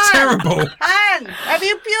tastes terrible. Han, have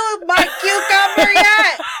you peeled my cucumber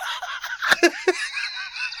yet?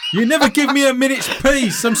 You never give me a minute's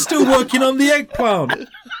peace. I'm still working on the eggplant.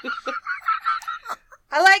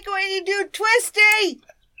 I like when you do twisty.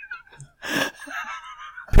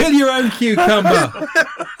 Peel your own cucumber.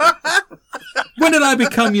 When did I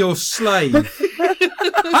become your slave?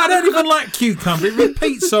 I don't even like cucumber. It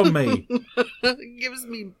repeats on me. It gives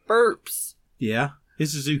me burps. Yeah.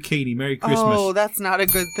 Here's a zucchini. Merry Christmas. Oh, that's not a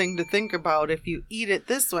good thing to think about if you eat it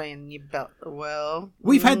this way and you belt. Well,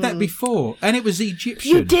 We've had that before, and it was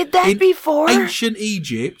Egyptian. You did that in before? Ancient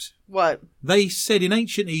Egypt, what? they said in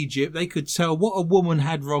ancient Egypt they could tell what a woman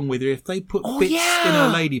had wrong with her if they put Oh, bits yeah. in her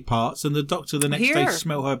lady parts, and the doctor the next day Here.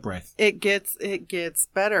 smell her breath. It gets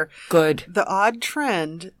better. Good. The odd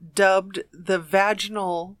trend dubbed the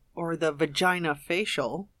vaginal or the vagina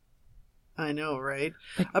facial. I know, right?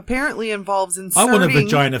 Apparently involves I inserting. want a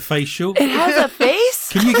vagina facial. It has a face?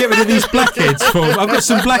 Can you get rid of these blackheads for me? I've got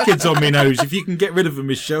some blackheads on my nose. If you can get rid of them,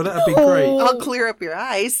 Michelle, that'd be great. I'll clear up your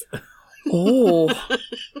eyes. Oh.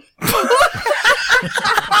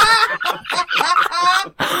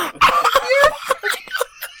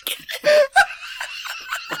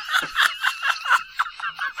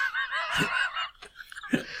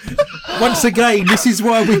 Once again, this is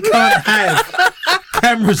why we can't have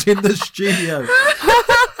cameras in the studio.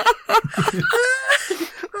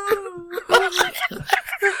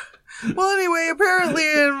 Well, anyway, apparently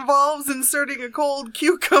it involves inserting a cold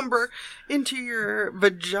cucumber into your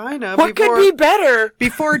vagina What could be better?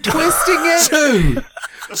 before twisting it.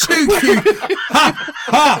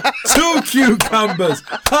 Two cucumbers.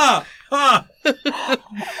 Ha, ha.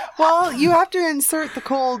 Well, you have to insert the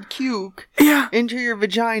cold cuke Yeah. into your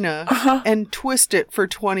vagina and twist it for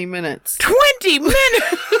 20 minutes. 20 minutes?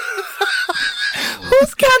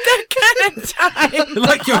 Who's got that kind of time?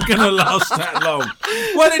 Like you're going to last that long.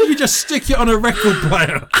 Why don't you just stick it on a record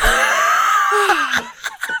player?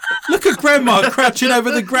 Look at Grandma crouching over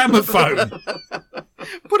the gramophone.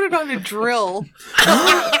 Put it on a drill.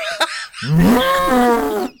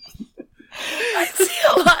 I see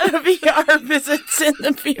a lot of ER visits in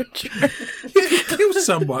the future. Kill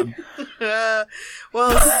someone.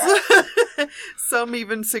 Well, some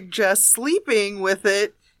even suggest sleeping with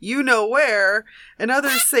it, you know where, and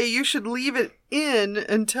others say you should leave it in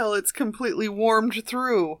until it's completely warmed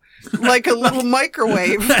through, like a little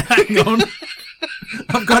microwave. Hang on.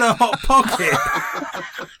 I've got a hot pocket.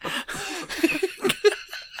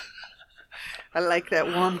 I like that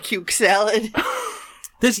warm cuke salad.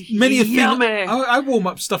 There's many a thing. Yummy. I warm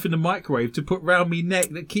up stuff in the microwave to put round me neck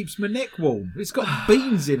that keeps my neck warm. It's got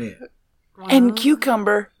beans in it. And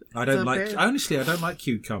cucumber. I don't So like. bad. Honestly, I don't like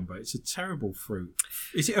cucumber. It's a terrible fruit.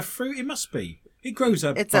 Is it a fruit? It must be. It grows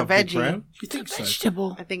up. It's a above the veggie. ground. Do you think so?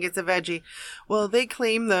 Vegetable. I think it's a veggie. Well, they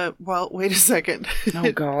claim the... Well, wait a second.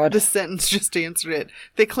 Oh, God. The sentence just answered it.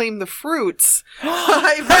 They claim the fruits.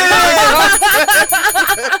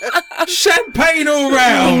 Champagne all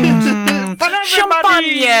round.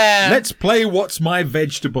 Champagne. Let's play What's My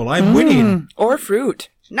Vegetable. I'm winning. Or fruit.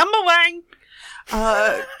 Number one.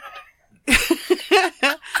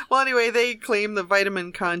 Well, anyway, they claim the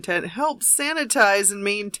vitamin content helps sanitize and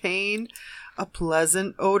maintain a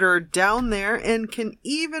pleasant odor down there and can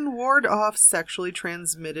even ward off sexually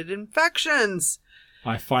transmitted infections.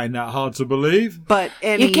 I find that hard to believe. But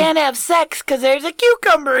You can't have sex because there's a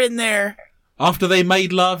cucumber in there. After they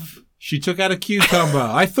made love, she took out a cucumber.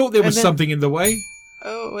 I thought there was something in the way.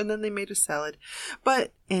 Oh, and then they made a salad.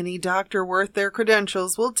 But any doctor worth their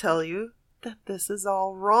credentials will tell you that this is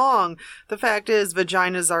all wrong. The fact is,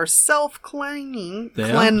 vaginas are self-cleaning.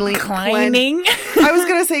 Cleaning? I was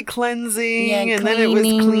going to say cleansing, Yeah, and then it was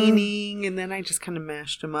cleaning. cleaning, and then I just kind of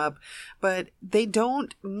mashed them up. But they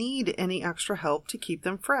don't need any extra help to keep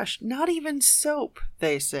them fresh. Not even soap,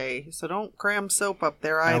 they say. So don't cram soap up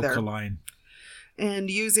there either. Alkaline.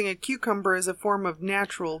 And using a cucumber as a form of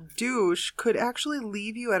natural douche could actually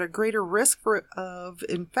leave you at a greater risk of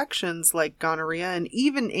infections like gonorrhea and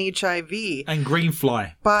even HIV. And green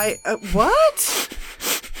fly. By what?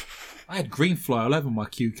 I had green fly all over my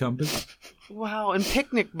cucumbers. Wow, and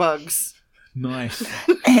picnic bugs. Nice.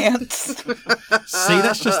 Ants. See,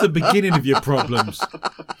 that's just the beginning of your problems.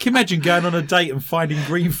 Can you imagine going on a date and finding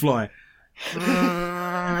green fly?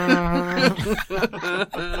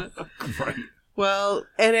 Great. Well,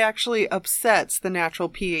 it actually upsets the natural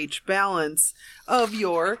pH balance of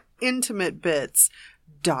your intimate bits.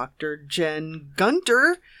 Dr. Jen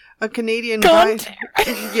Gunter, a Canadian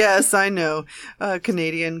yes, I know. A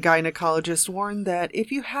Canadian gynecologist warned that if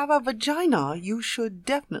you have a vagina, you should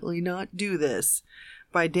definitely not do this.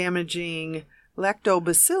 By damaging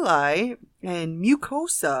lactobacilli and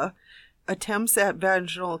mucosa, attempts at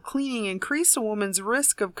vaginal cleaning increase a woman's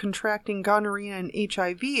risk of contracting gonorrhea and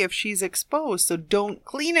HIV if she's exposed. So don't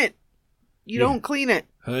clean it. You don't clean it.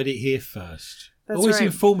 Heard it here first. That's Always right.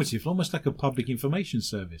 informative, almost like a public information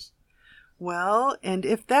service. Well, and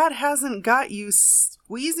if that hasn't got you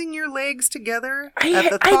squeezing your legs together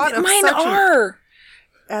at the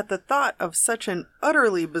thought of such an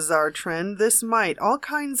utterly bizarre trend, this might. All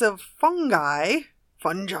kinds of fungi,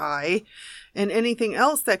 and anything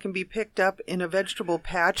else that can be picked up in a vegetable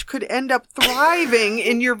patch could end up thriving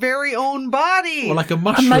in your very own body. Or like a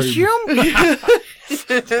mushroom.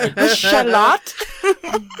 A shallot.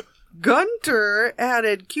 Gunter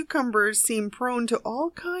added, cucumbers seem prone to all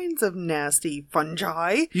kinds of nasty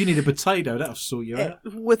fungi. You need a potato, that'll sort you out.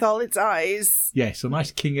 With all its eyes. Yes, a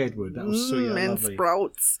nice King Edward, that'll sort you out And lovely.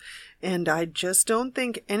 sprouts. And I just don't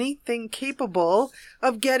think anything capable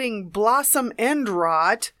of getting blossom end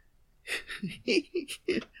rot.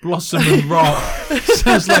 Blossom and rot.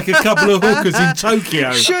 Sounds like a couple of hookers in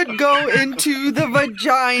Tokyo. Should go into the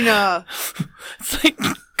vagina. It's like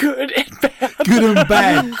good and bad. Good and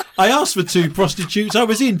bad. I asked for 2 prostitutes. I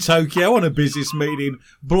was in Tokyo on a business meeting.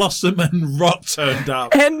 Blossom and rot turned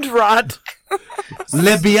up. End rot.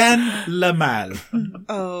 Le bien, le mal.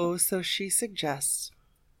 Oh, so she suggests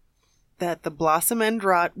that the blossom end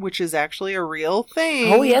rot, which is actually a real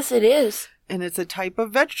thing. Oh, yes, it is. And it's a type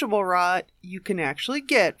of vegetable rot you can actually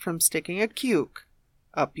get from sticking a cuke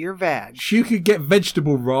up your vag. You could get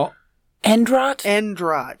vegetable rot. End rot? End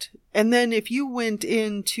rot. And then if you went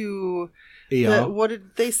into ER. what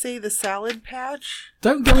did they say, the salad patch?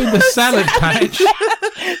 Don't go in the salad patch.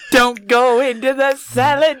 Don't go into the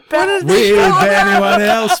salad patch. With anyone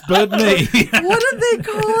else but me. What did they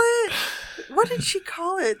call it? What did she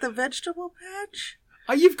call it? The vegetable patch?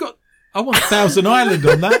 Oh, I want Thousand Island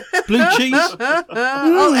on that. Blue cheese.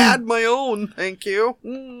 I'll add my own, thank you.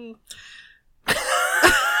 Do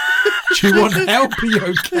you want help? Are you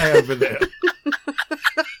okay over there?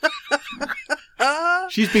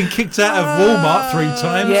 She's been kicked out of Walmart 3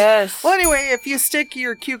 times. Yes. Well, anyway, if you stick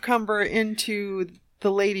your cucumber into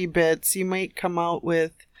the lady bits, you might come out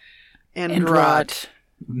with end rot.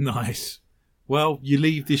 Nice. Well, you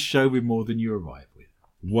leave this show with more than you arrive with.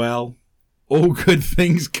 Well, all good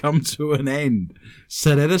things come to an end.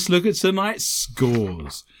 So let us look at tonight's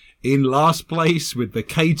scores. In last place with the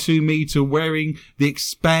K2 meter wearing the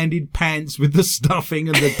expanded pants with the stuffing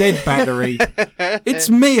and the dead battery.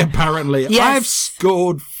 It's me, apparently. Yes. I've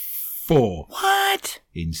scored 4. What?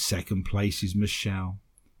 In second place is Michelle.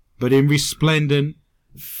 But in resplendent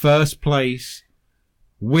first place,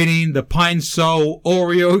 winning the Pine Sol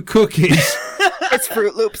Oreo cookies It's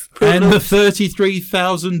Fruit Loops. and the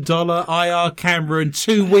 $33,000 IR camera and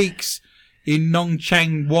 2 weeks in Nong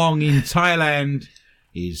Chang Wong in Thailand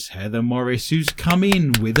is Heather Morris, who's come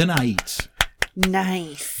in with an 8.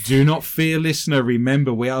 Nice. Do not fear, listener.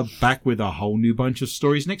 Remember, we are back with a whole new bunch of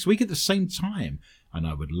stories next week at the same time. And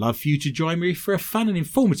I would love for you to join me for a fun and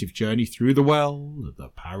informative journey through the world of the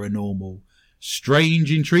paranormal,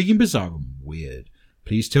 strange, intriguing, bizarre, and weird.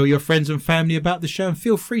 Please tell your friends and family about the show, and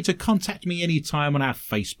feel free to contact me anytime on our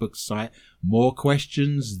Facebook site, More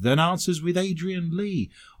Questions Than Answers with Adrian Lee.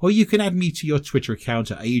 Or you can add me to your Twitter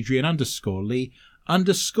account at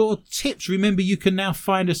Adrian_Lee_tips. Remember, you can now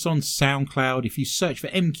find us on SoundCloud. If you search for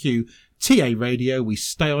Mqta Radio, we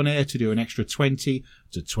stay on air to do an extra 20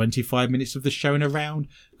 to 25 minutes of the show in a round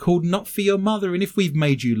called Not For Your Mother. And if we've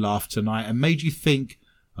made you laugh tonight and made you think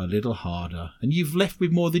a little harder, and you've left with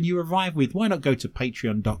more than you arrived with, why not go to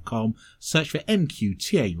patreon.com, search for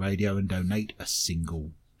Mqta Radio and donate a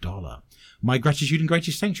single $1. My gratitude and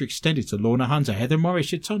greatest thanks are extended to Lorna Hunter, Heather Morris,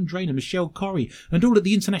 Chaton Drainer, Michelle Corrie, and all at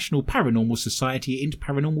the International Paranormal Society at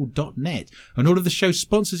intparanormal.net, and all of the show's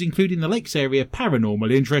sponsors, including the Lakes Area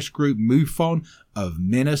Paranormal Interest Group, MUFON of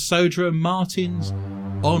Minnesota, and Martin's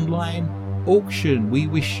Online Auction. We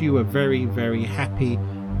wish you a very, very happy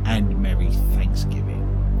and merry Thanksgiving.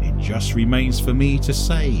 It just remains for me to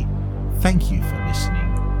say thank you for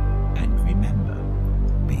listening, and remember,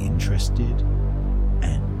 be interested